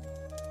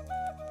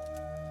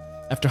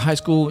 After high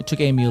school, it took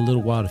Amy a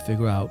little while to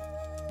figure out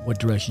what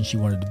direction she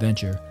wanted to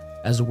venture,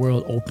 as the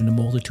world opened a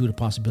multitude of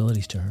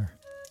possibilities to her.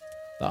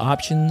 The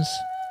options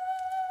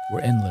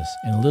were endless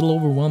and a little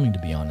overwhelming, to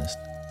be honest.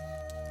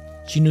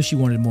 She knew she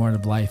wanted more out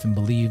of life and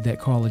believed that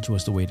college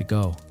was the way to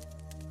go.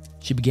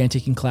 She began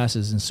taking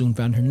classes and soon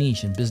found her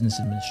niche in business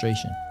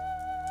administration.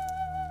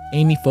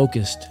 Amy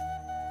focused,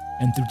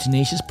 and through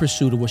tenacious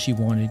pursuit of what she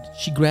wanted,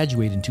 she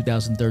graduated in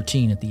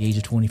 2013 at the age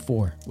of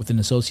 24 with an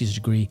associate's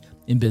degree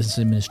in business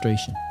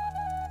administration.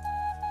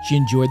 She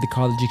enjoyed the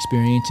college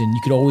experience, and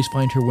you could always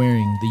find her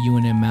wearing the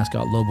UNM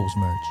mascot Lobos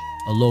merch,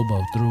 a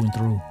Lobo through and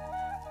through.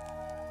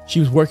 She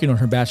was working on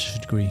her bachelor's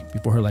degree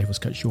before her life was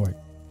cut short.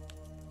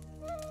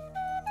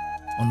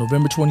 On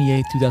November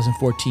 28,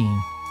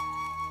 2014,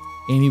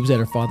 Amy was at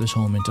her father's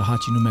home in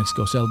Tohatchi, New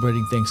Mexico,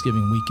 celebrating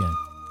Thanksgiving weekend.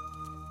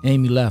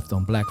 Amy left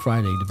on Black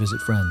Friday to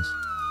visit friends.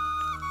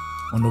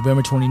 On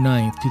November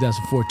 29,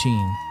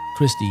 2014,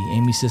 Christy,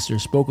 Amy's sister,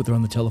 spoke with her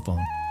on the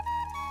telephone.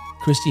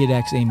 Christy had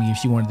asked Amy if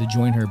she wanted to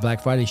join her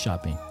Black Friday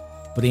shopping,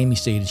 but Amy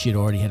stated she had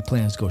already had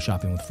plans to go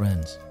shopping with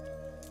friends.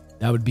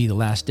 That would be the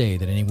last day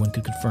that anyone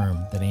could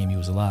confirm that Amy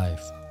was alive.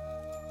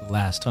 The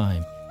last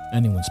time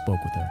anyone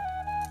spoke with her.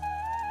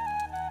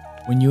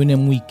 When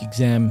UNM week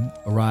exam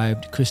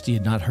arrived, Christy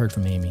had not heard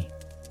from Amy.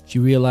 She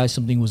realized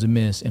something was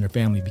amiss, and her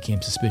family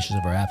became suspicious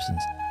of her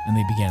absence, and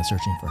they began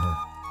searching for her.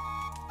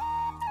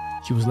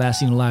 She was last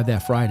seen alive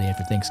that Friday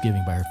after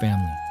Thanksgiving by her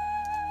family.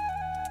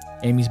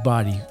 Amy's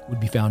body would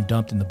be found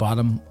dumped in the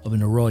bottom of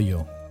an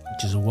arroyo,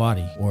 which is a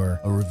wadi, or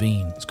a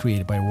ravine that's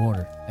created by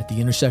water, at the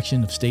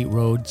intersection of State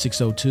Road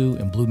 602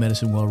 and Blue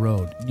Medicine Well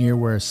Road, near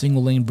where a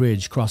single-lane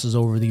bridge crosses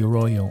over the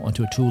arroyo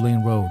onto a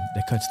two-lane road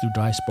that cuts through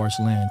dry, sparse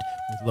land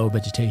with low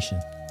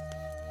vegetation.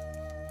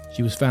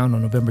 She was found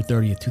on November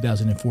 30th,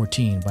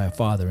 2014 by a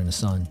father and a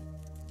son.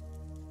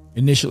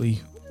 Initially,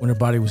 when her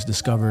body was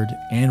discovered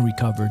and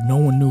recovered, no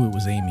one knew it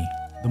was Amy.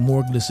 The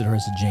morgue listed her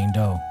as a Jane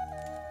Doe.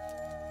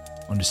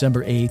 On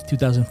December 8th,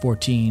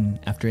 2014,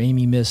 after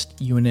Amy missed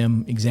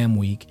UNM exam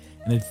week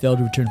and had failed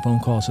to return phone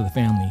calls to the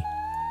family,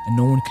 and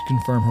no one could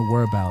confirm her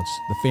whereabouts,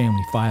 the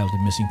family filed a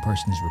missing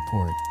persons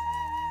report.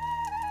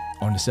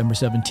 On December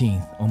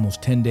 17th,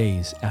 almost 10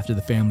 days after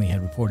the family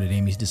had reported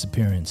Amy's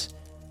disappearance,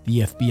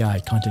 the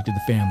FBI contacted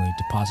the family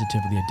to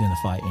positively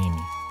identify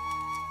Amy.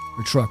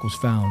 Her truck was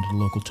found at a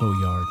local tow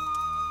yard.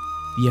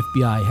 The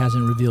FBI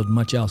hasn't revealed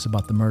much else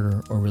about the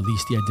murder or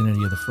released the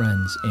identity of the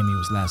friends Amy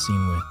was last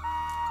seen with.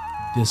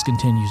 This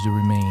continues to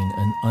remain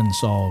an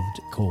unsolved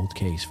cold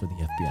case for the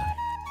FBI.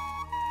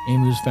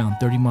 Amy was found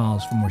 30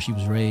 miles from where she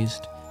was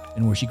raised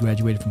and where she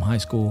graduated from high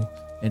school,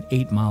 and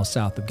 8 miles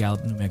south of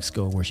Gallup, New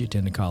Mexico, where she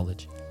attended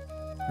college.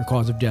 Her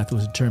cause of death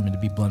was determined to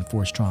be blunt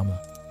force trauma.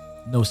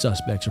 No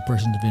suspects or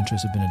persons of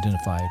interest have been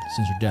identified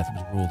since her death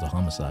was ruled a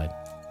homicide.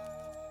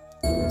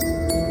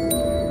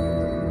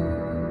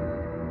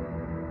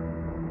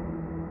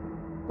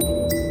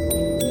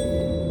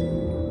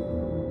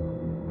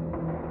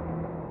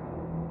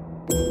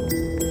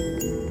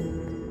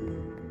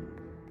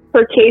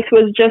 Her case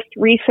was just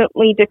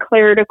recently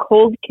declared a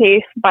cold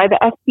case by the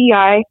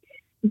FBI,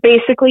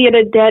 basically at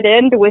a dead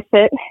end with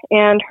it,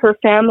 and her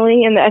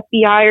family and the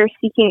FBI are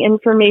seeking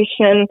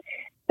information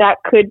that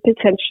could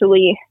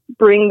potentially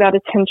bring that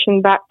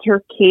attention back to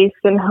her case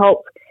and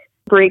help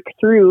break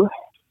through.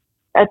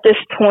 At this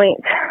point,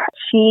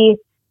 she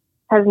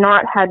has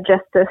not had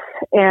justice,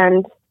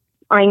 and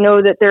I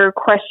know that there are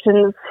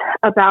questions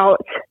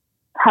about,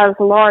 has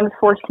law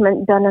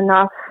enforcement done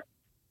enough?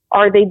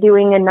 Are they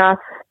doing enough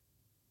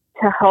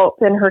to help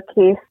in her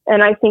case?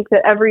 And I think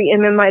that every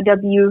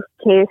MMIW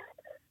case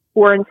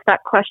warrants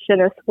that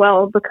question as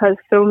well, because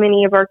so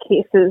many of our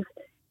cases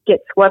get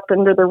swept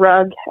under the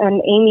rug,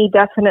 and Amy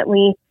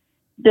definitely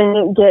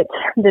didn't get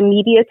the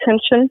media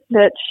attention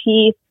that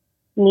she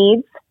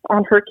needs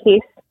on her case.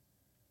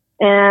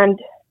 And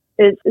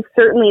it's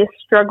certainly a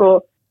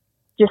struggle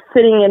just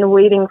sitting and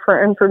waiting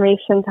for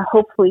information to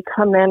hopefully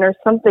come in or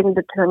something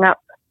to turn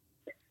up.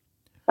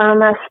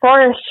 As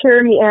far as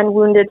Sherry and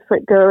Wounded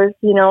Foot goes,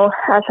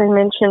 as I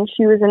mentioned,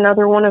 she was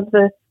another one of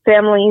the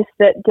families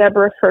that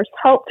Deborah first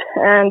helped,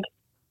 and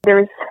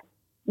There's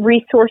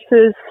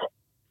resources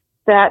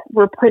that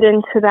were put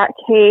into that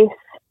case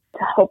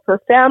to help her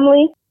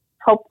family,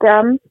 help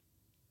them,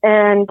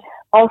 and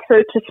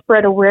also to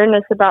spread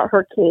awareness about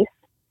her case.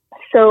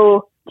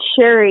 So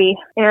Sherry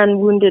Ann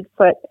Wounded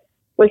Foot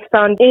was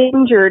found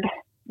injured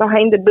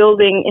behind a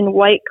building in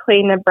White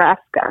Clay,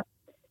 Nebraska.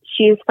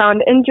 She is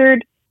found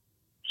injured.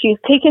 She's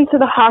taken to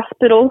the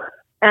hospital,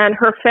 and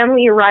her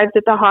family arrived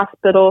at the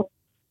hospital.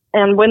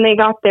 And when they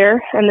got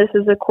there, and this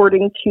is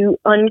according to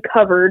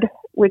Uncovered,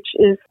 which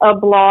is a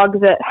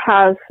blog that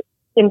has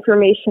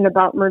information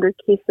about murder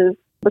cases,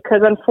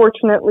 because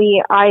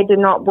unfortunately I did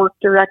not work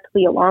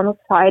directly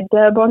alongside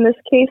Deb on this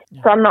case,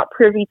 so I'm not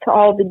privy to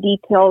all the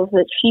details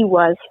that she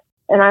was,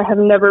 and I have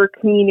never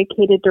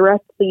communicated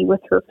directly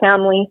with her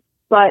family.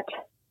 But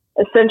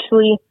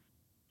essentially,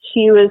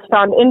 she was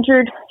found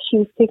injured. She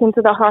was taken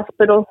to the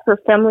hospital. Her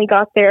family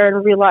got there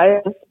and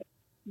realized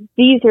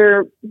these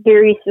are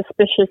very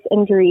suspicious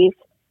injuries,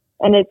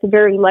 and it's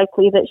very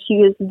likely that she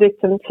was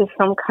victim to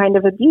some kind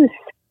of abuse.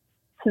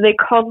 So they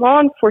called law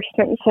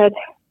enforcement and said,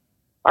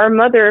 our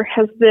mother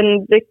has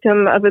been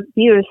victim of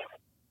abuse.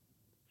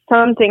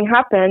 Something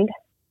happened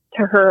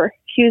to her.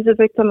 She was a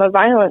victim of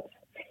violence.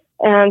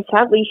 And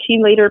sadly, she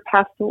later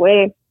passed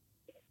away.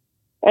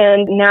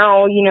 And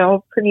now,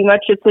 pretty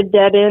much it's a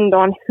dead end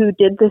on who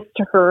did this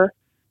to her.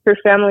 Her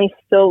family's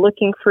still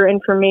looking for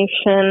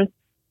information.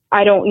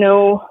 I don't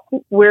know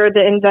where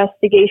the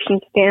investigation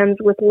stands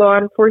with law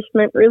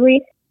enforcement,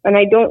 really. And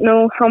I don't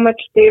know how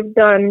much they've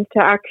done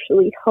to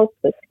actually help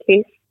this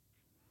case,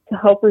 to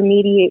help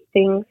remediate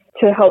things,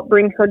 to help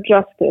bring her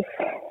justice.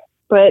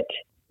 But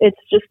it's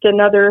just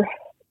another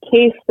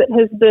case that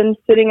has been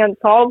sitting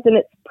unsolved, and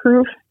it's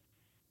proof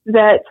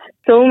that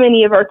so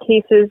many of our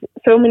cases,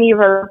 so many of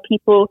our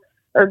people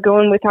are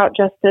going without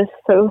justice.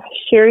 So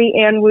Sherry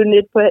Ann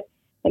Wounded Foot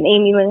and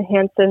Amy Lynn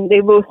Hansen,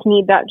 they both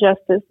need that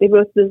justice. They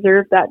both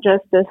deserve that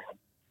justice.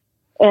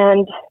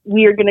 And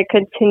we are going to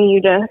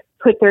continue to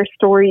put their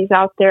stories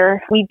out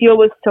there. We deal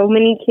with so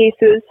many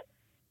cases.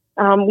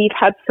 We've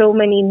had so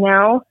many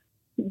now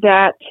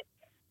that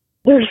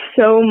there's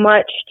so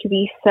much to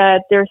be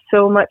said. There's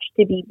so much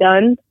to be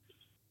done.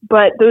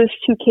 But those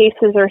two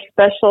cases are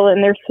special,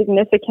 and they're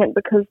significant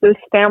because those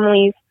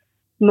families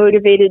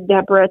motivated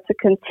Deborah to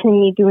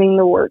continue doing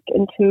the work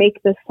and to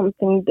make this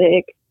something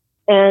big.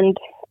 And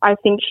I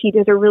think she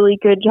did a really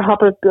good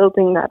job of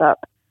building that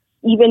up.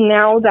 Even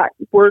now, that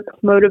work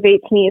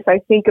motivates me as I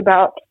think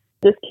about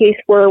this case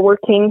we're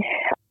working.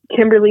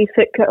 Kimberly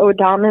Sitka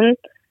O'Donnell,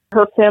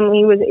 her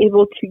family was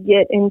able to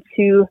get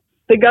into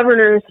the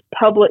governor's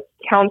public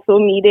council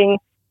meeting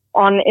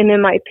on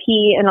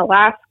MMIP in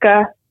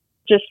Alaska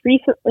just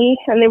recently,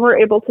 and they were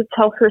able to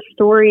tell her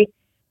story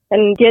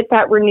and get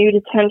that renewed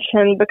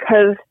attention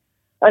because,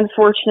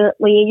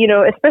 unfortunately,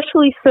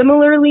 especially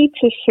similarly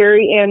to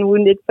Sherry Ann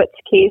Wounded Foot's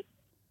case,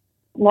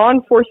 law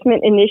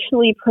enforcement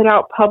initially put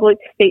out public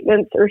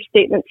statements or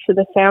statements to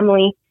the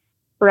family,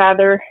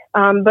 rather,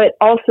 but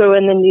also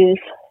in the news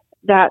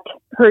that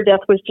her death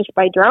was just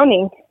by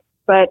drowning.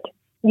 But,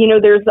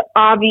 there's the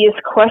obvious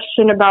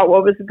question about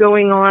what was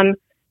going on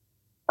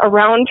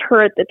around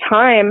her at the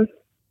time,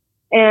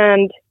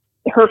 and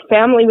her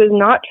family was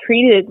not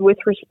treated with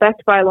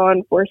respect by law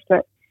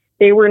enforcement.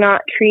 They were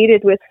not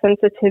treated with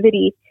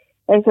sensitivity.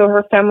 And so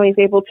her family is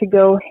able to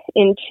go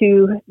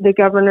into the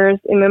governor's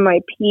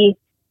MMIP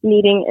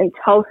meeting and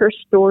tell her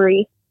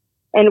story.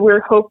 And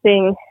we're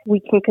hoping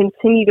we can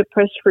continue to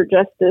push for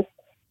justice.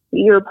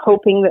 We're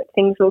hoping that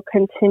things will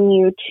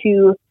continue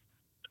to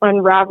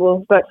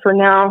unravel. But for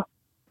now,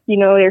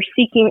 they're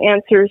seeking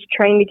answers,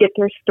 trying to get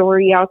their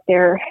story out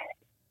there.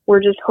 We're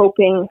just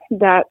hoping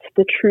that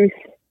the truth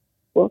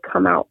will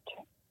come out.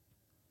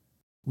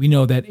 We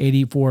know that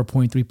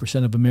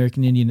 84.3% of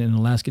American Indian and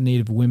Alaska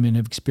Native women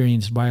have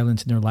experienced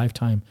violence in their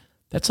lifetime.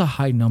 That's a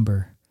high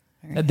number.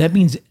 That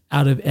means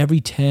out of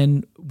every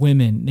 10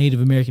 women,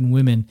 Native American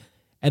women,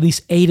 at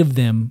least 8 of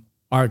them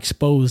are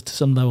exposed to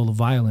some level of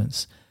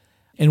violence.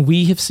 And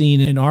we have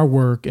seen in our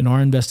work, in our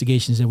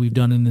investigations that we've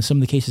done, and in some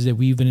of the cases that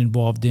we've been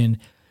involved in,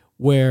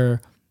 where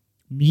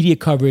media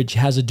coverage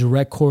has a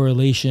direct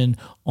correlation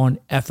on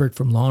effort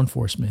from law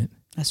enforcement.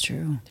 That's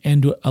true.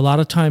 And a lot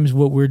of times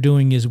what we're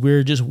doing is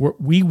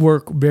we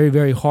work very,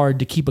 very hard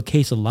to keep a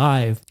case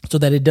alive so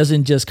that it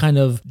doesn't just kind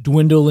of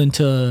dwindle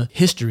into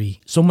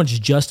history. So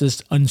much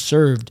justice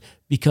unserved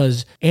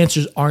because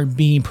answers aren't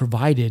being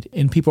provided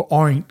and people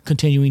aren't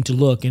continuing to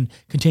look and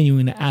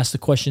continuing to ask the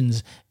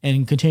questions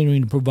and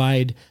continuing to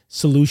provide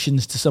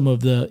solutions to some of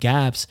the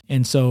gaps.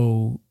 And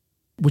so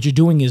what you're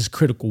doing is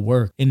critical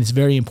work, and it's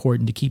very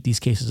important to keep these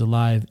cases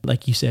alive,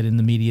 like you said, in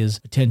the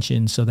media's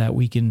attention so that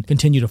we can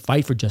continue to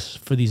fight for justice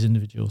for these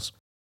individuals.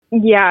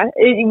 Yeah,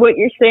 what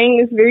you're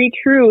saying is very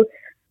true.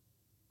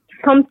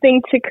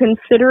 Something to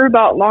consider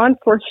about law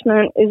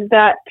enforcement is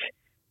that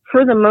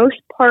for the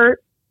most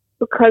part,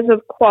 because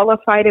of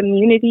qualified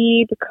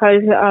immunity,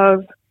 because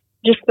of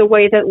just the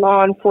way that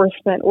law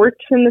enforcement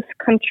works in this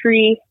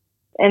country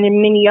and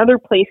in many other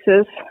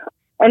places,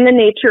 and the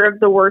nature of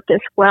the work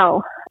as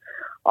well,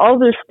 all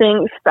those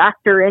things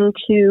factor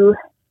into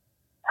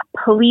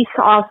police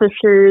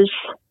officers,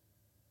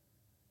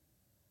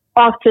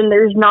 often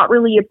there's not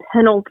really a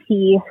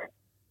penalty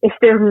if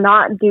they're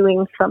not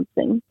doing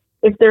something.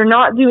 If they're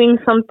not doing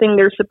something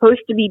they're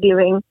supposed to be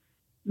doing,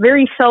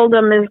 very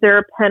seldom is there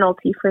a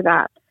penalty for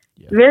that.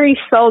 Yeah. Very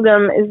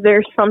seldom is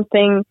there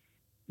something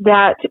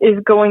that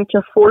is going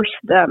to force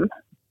them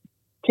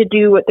to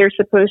do what they're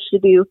supposed to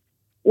do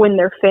when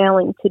they're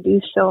failing to do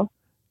so.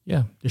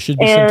 Yeah, there should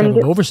be some type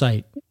of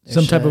oversight.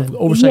 Some type of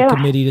oversight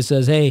committee that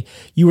says, hey,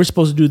 you were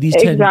supposed to do these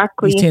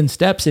 10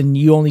 steps and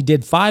you only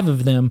did 5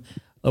 of them.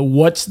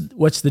 What's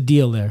the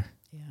deal there?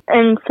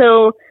 And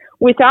so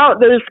without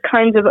those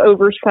kinds of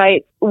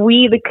oversight,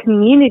 we, the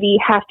community,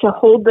 have to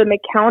hold them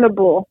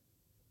accountable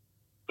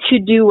to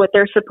do what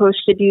they're supposed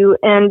to do.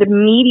 And the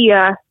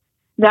media,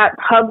 that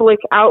public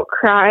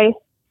outcry,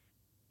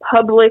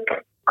 public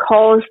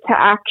calls to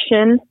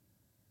action,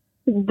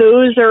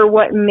 those are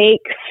what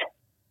makes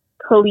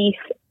police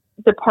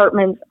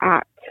departments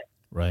act.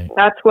 Right.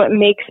 That's what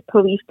makes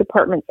police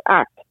departments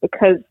act,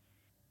 because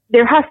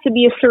there has to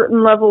be a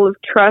certain level of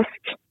trust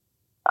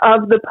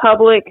of the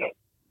public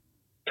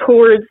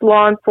towards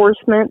law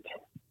enforcement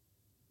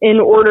in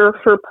order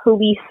for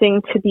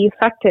policing to be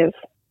effective.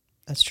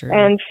 That's true.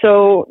 And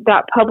so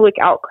that public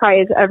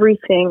outcry is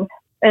everything.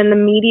 And the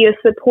media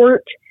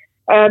support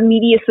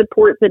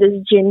that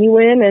is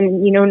genuine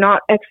and,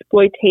 not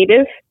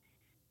exploitative,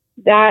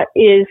 that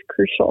is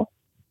crucial.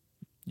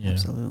 Yeah.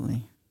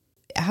 Absolutely.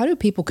 How do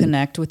people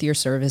connect with your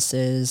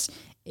services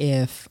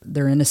if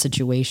they're in a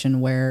situation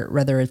where,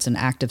 whether it's an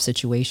active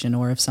situation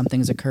or if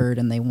something's occurred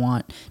and they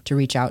want to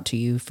reach out to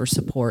you for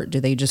support?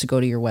 Do they just go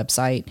to your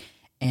website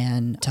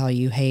and tell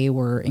you, hey,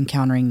 we're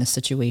encountering this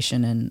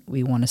situation and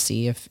we want to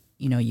see if,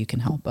 you can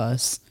help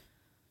us?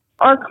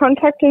 Our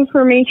contact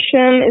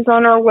information is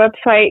on our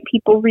website.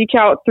 People reach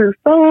out through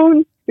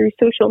phone, through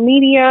social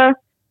media,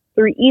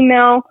 through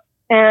email,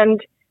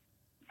 and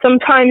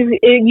sometimes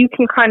you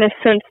can kind of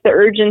sense the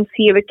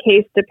urgency of a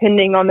case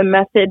depending on the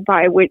method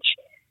by which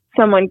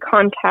someone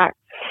contacts.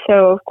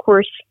 So, of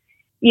course,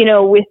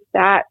 with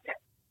that,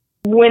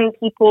 when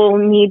people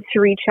need to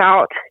reach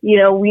out,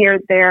 we are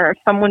there.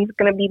 Someone's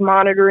going to be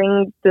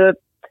monitoring the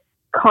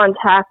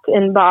contact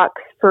inbox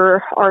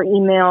for our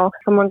email.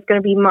 Someone's going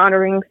to be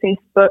monitoring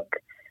Facebook.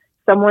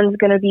 Someone's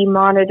going to be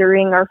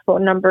monitoring our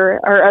phone number,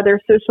 our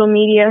other social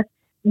media.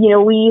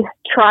 We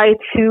try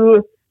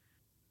to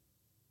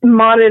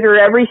monitor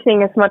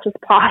everything as much as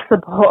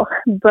possible,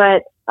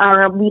 but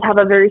we have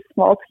a very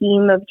small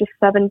team of just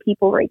 7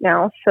 people right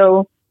now.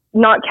 So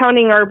not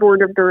counting our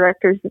board of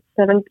directors, it's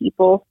 7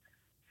 people.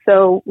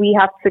 So we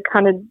have to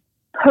kind of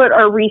put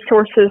our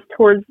resources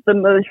towards the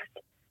most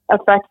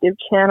effective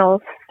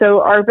channels.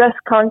 So our best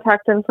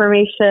contact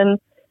information,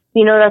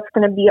 that's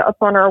going to be up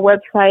on our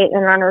website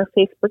and on our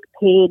Facebook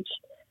page.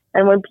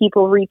 And when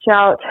people reach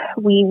out,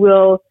 we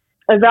will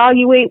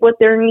evaluate what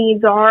their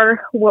needs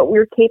are, what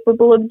we're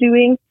capable of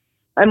doing.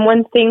 And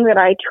one thing that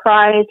I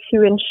try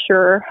to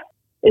ensure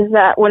is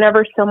that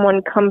whenever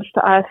someone comes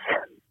to us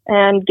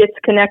and gets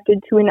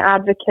connected to an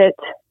advocate,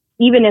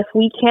 even if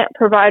we can't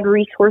provide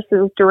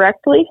resources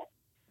directly,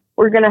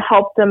 we're going to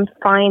help them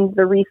find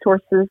the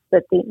resources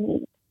that they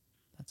need.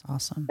 That's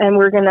awesome. And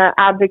we're going to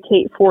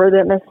advocate for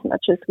them as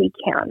much as we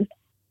can.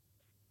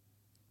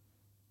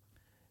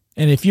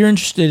 And if you're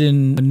interested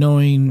in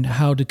knowing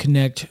how to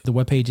connect, the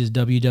webpage is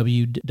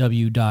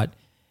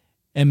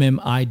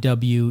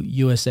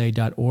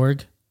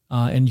www.mmiwusa.org.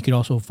 And you can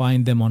also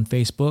find them on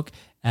Facebook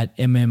at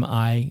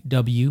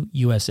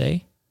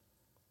MMIWUSA.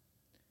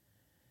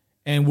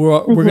 And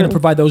we're going to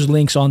provide those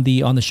links on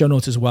the show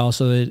notes as well,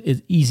 so that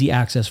it's easy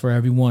access for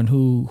everyone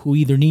who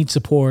either needs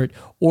support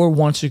or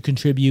wants to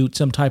contribute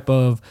some type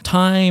of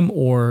time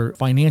or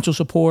financial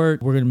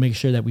support. We're going to make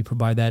sure that we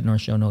provide that in our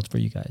show notes for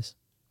you guys.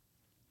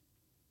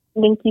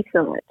 Thank you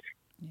so much.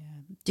 Yeah.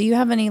 Do you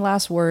have any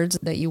last words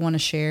that you want to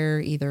share,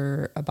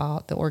 either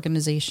about the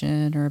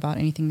organization or about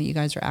anything that you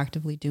guys are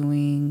actively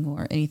doing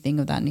or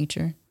anything of that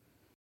nature?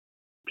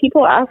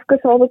 People ask us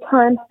all the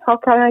time, how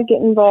can I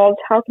get involved?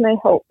 How can I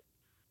help?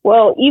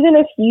 Well, even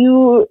if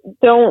you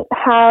don't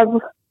have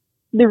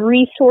the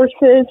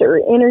resources or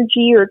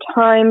energy or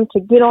time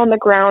to get on the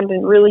ground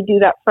and really do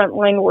that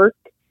frontline work,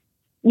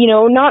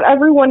 not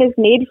everyone is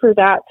made for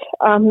that.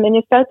 And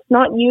if that's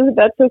not you,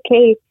 that's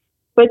okay.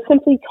 But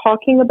simply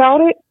talking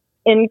about it,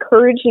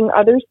 encouraging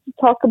others to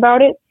talk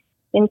about it,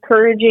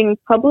 encouraging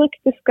public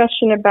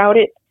discussion about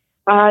it,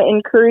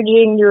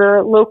 encouraging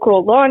your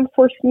local law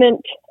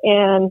enforcement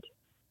and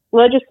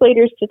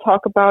legislators to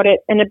talk about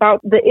it, and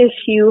about the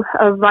issue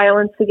of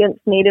violence against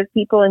Native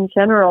people in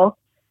general,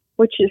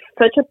 which is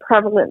such a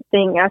prevalent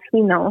thing, as we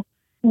know.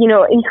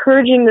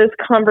 Encouraging those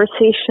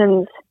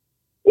conversations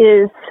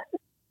is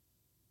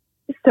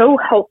so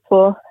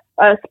helpful.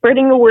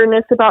 Spreading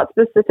awareness about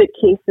specific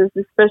cases,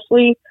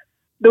 especially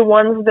the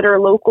ones that are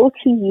local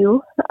to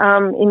you,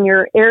 in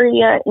your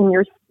area, in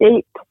your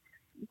state,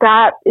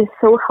 that is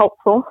so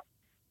helpful.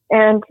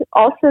 And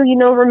also,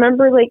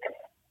 remember,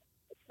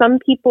 some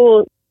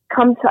people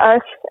come to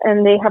us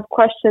and they have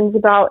questions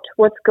about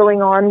what's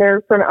going on.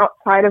 They're from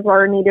outside of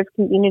our Native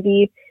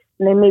community.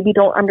 and they maybe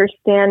don't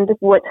understand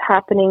what's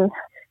happening.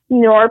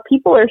 You know, our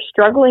people are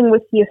struggling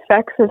with the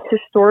effects of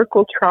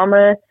historical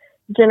trauma,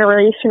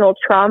 generational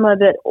trauma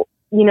that,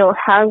 you know,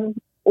 has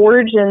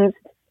origins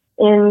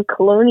in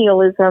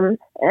colonialism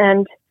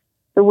and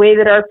the way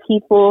that our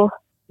people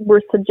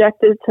were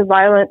subjected to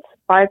violence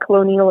by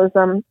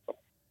colonialism.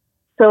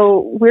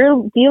 So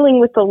we're dealing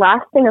with the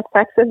lasting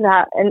effects of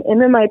that. And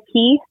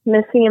MMIP,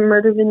 Missing and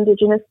Murdered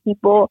Indigenous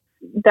People,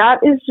 that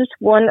is just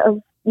one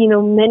of, you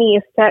know, many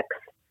effects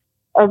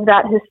of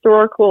that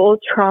historical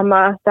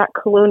trauma, that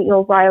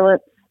colonial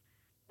violence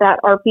that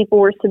our people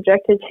were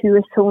subjected to.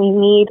 And so we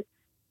need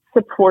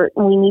support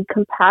and we need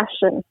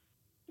compassion.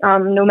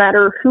 No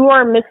matter who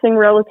our missing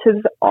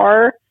relatives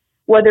are,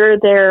 whether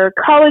they're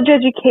college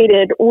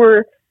educated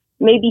or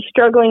maybe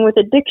struggling with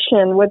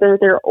addiction, whether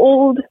they're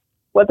old,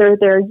 whether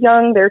they're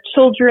young, they're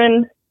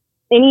children,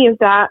 any of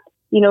that,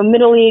 you know,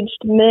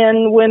 middle-aged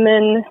men,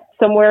 women,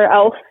 somewhere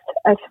else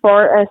as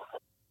far as,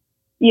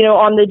 you know,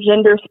 on the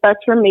gender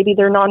spectrum, maybe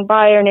they're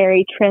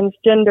non-binary,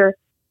 transgender.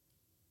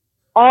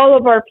 All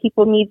of our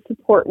people need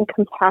support and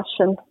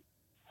compassion.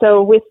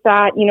 So with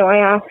that, you know, I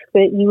ask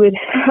that you would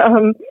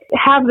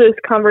have those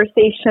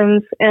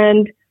conversations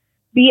and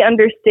be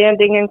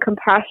understanding and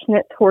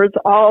compassionate towards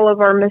all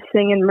of our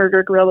missing and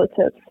murdered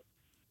relatives.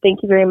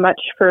 Thank you very much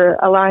for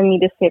allowing me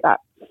to say that.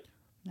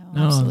 No,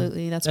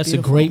 absolutely. That's a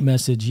great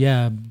message.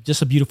 Yeah,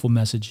 just a beautiful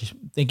message.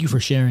 Thank you for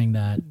sharing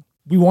that.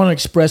 We want to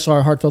express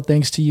our heartfelt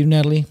thanks to you,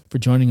 Natalie, for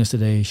joining us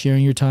today,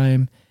 sharing your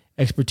time,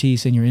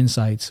 expertise, and your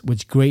insights,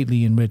 which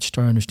greatly enriched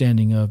our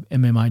understanding of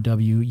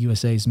MMIW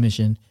USA's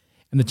mission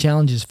and the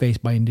challenges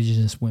faced by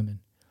Indigenous women.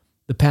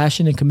 The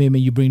passion and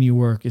commitment you bring to your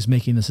work is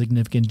making a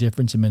significant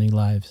difference in many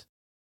lives.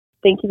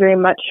 Thank you very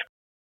much.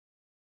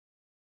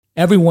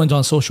 Everyone's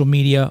on social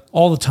media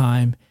all the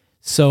time.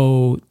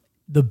 So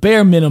the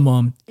bare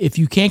minimum, if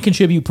you can't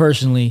contribute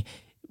personally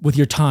with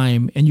your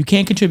time and you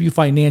can't contribute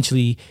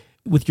financially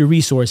with your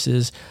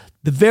resources,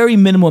 the very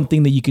minimum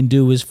thing that you can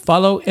do is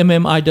follow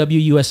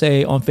MMIW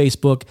USA on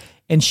Facebook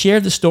and share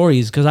the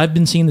stories, because I've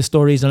been seeing the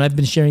stories and I've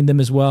been sharing them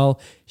as well.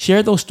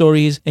 Share those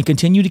stories and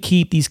continue to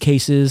keep these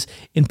cases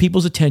in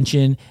people's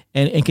attention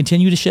and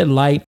continue to shed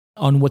light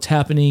on what's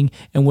happening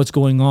and what's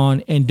going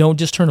on. And don't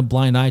just turn a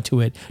blind eye to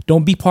it.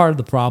 Don't be part of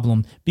the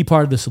problem. Be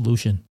part of the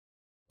solution.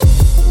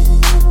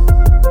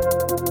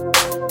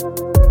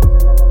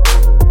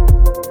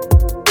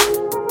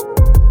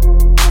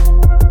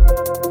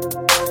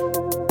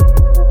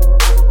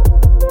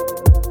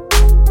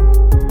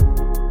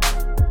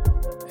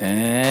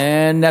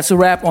 And that's a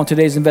wrap on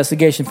today's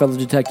investigation, fellow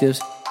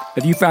detectives.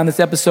 If you found this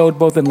episode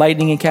both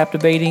enlightening and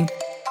captivating,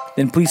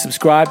 then please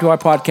subscribe to our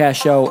podcast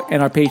show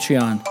and our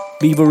Patreon.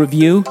 Leave a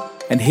review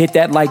and hit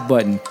that like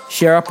button.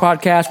 Share our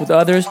podcast with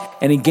others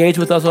and engage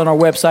with us on our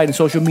website and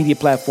social media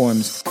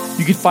platforms.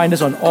 You can find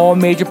us on all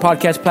major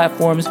podcast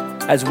platforms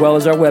as well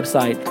as our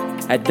website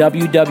at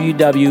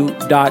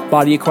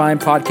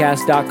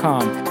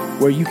www.bodyofcrimepodcast.com,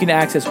 where you can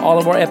access all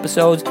of our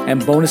episodes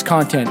and bonus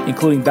content,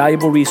 including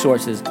valuable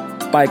resources.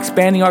 By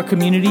expanding our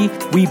community,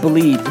 we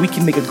believe we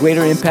can make a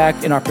greater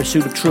impact in our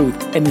pursuit of truth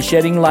and in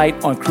shedding light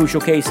on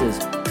crucial cases.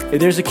 If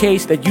there's a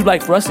case that you'd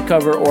like for us to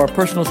cover or a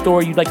personal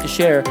story you'd like to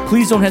share,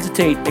 please don't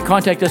hesitate and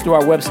contact us through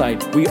our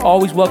website. We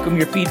always welcome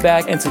your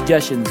feedback and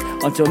suggestions.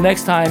 Until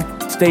next time,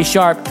 stay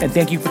sharp, and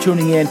thank you for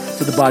tuning in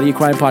to the Body of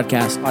Crime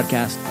podcast.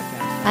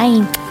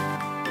 Bye.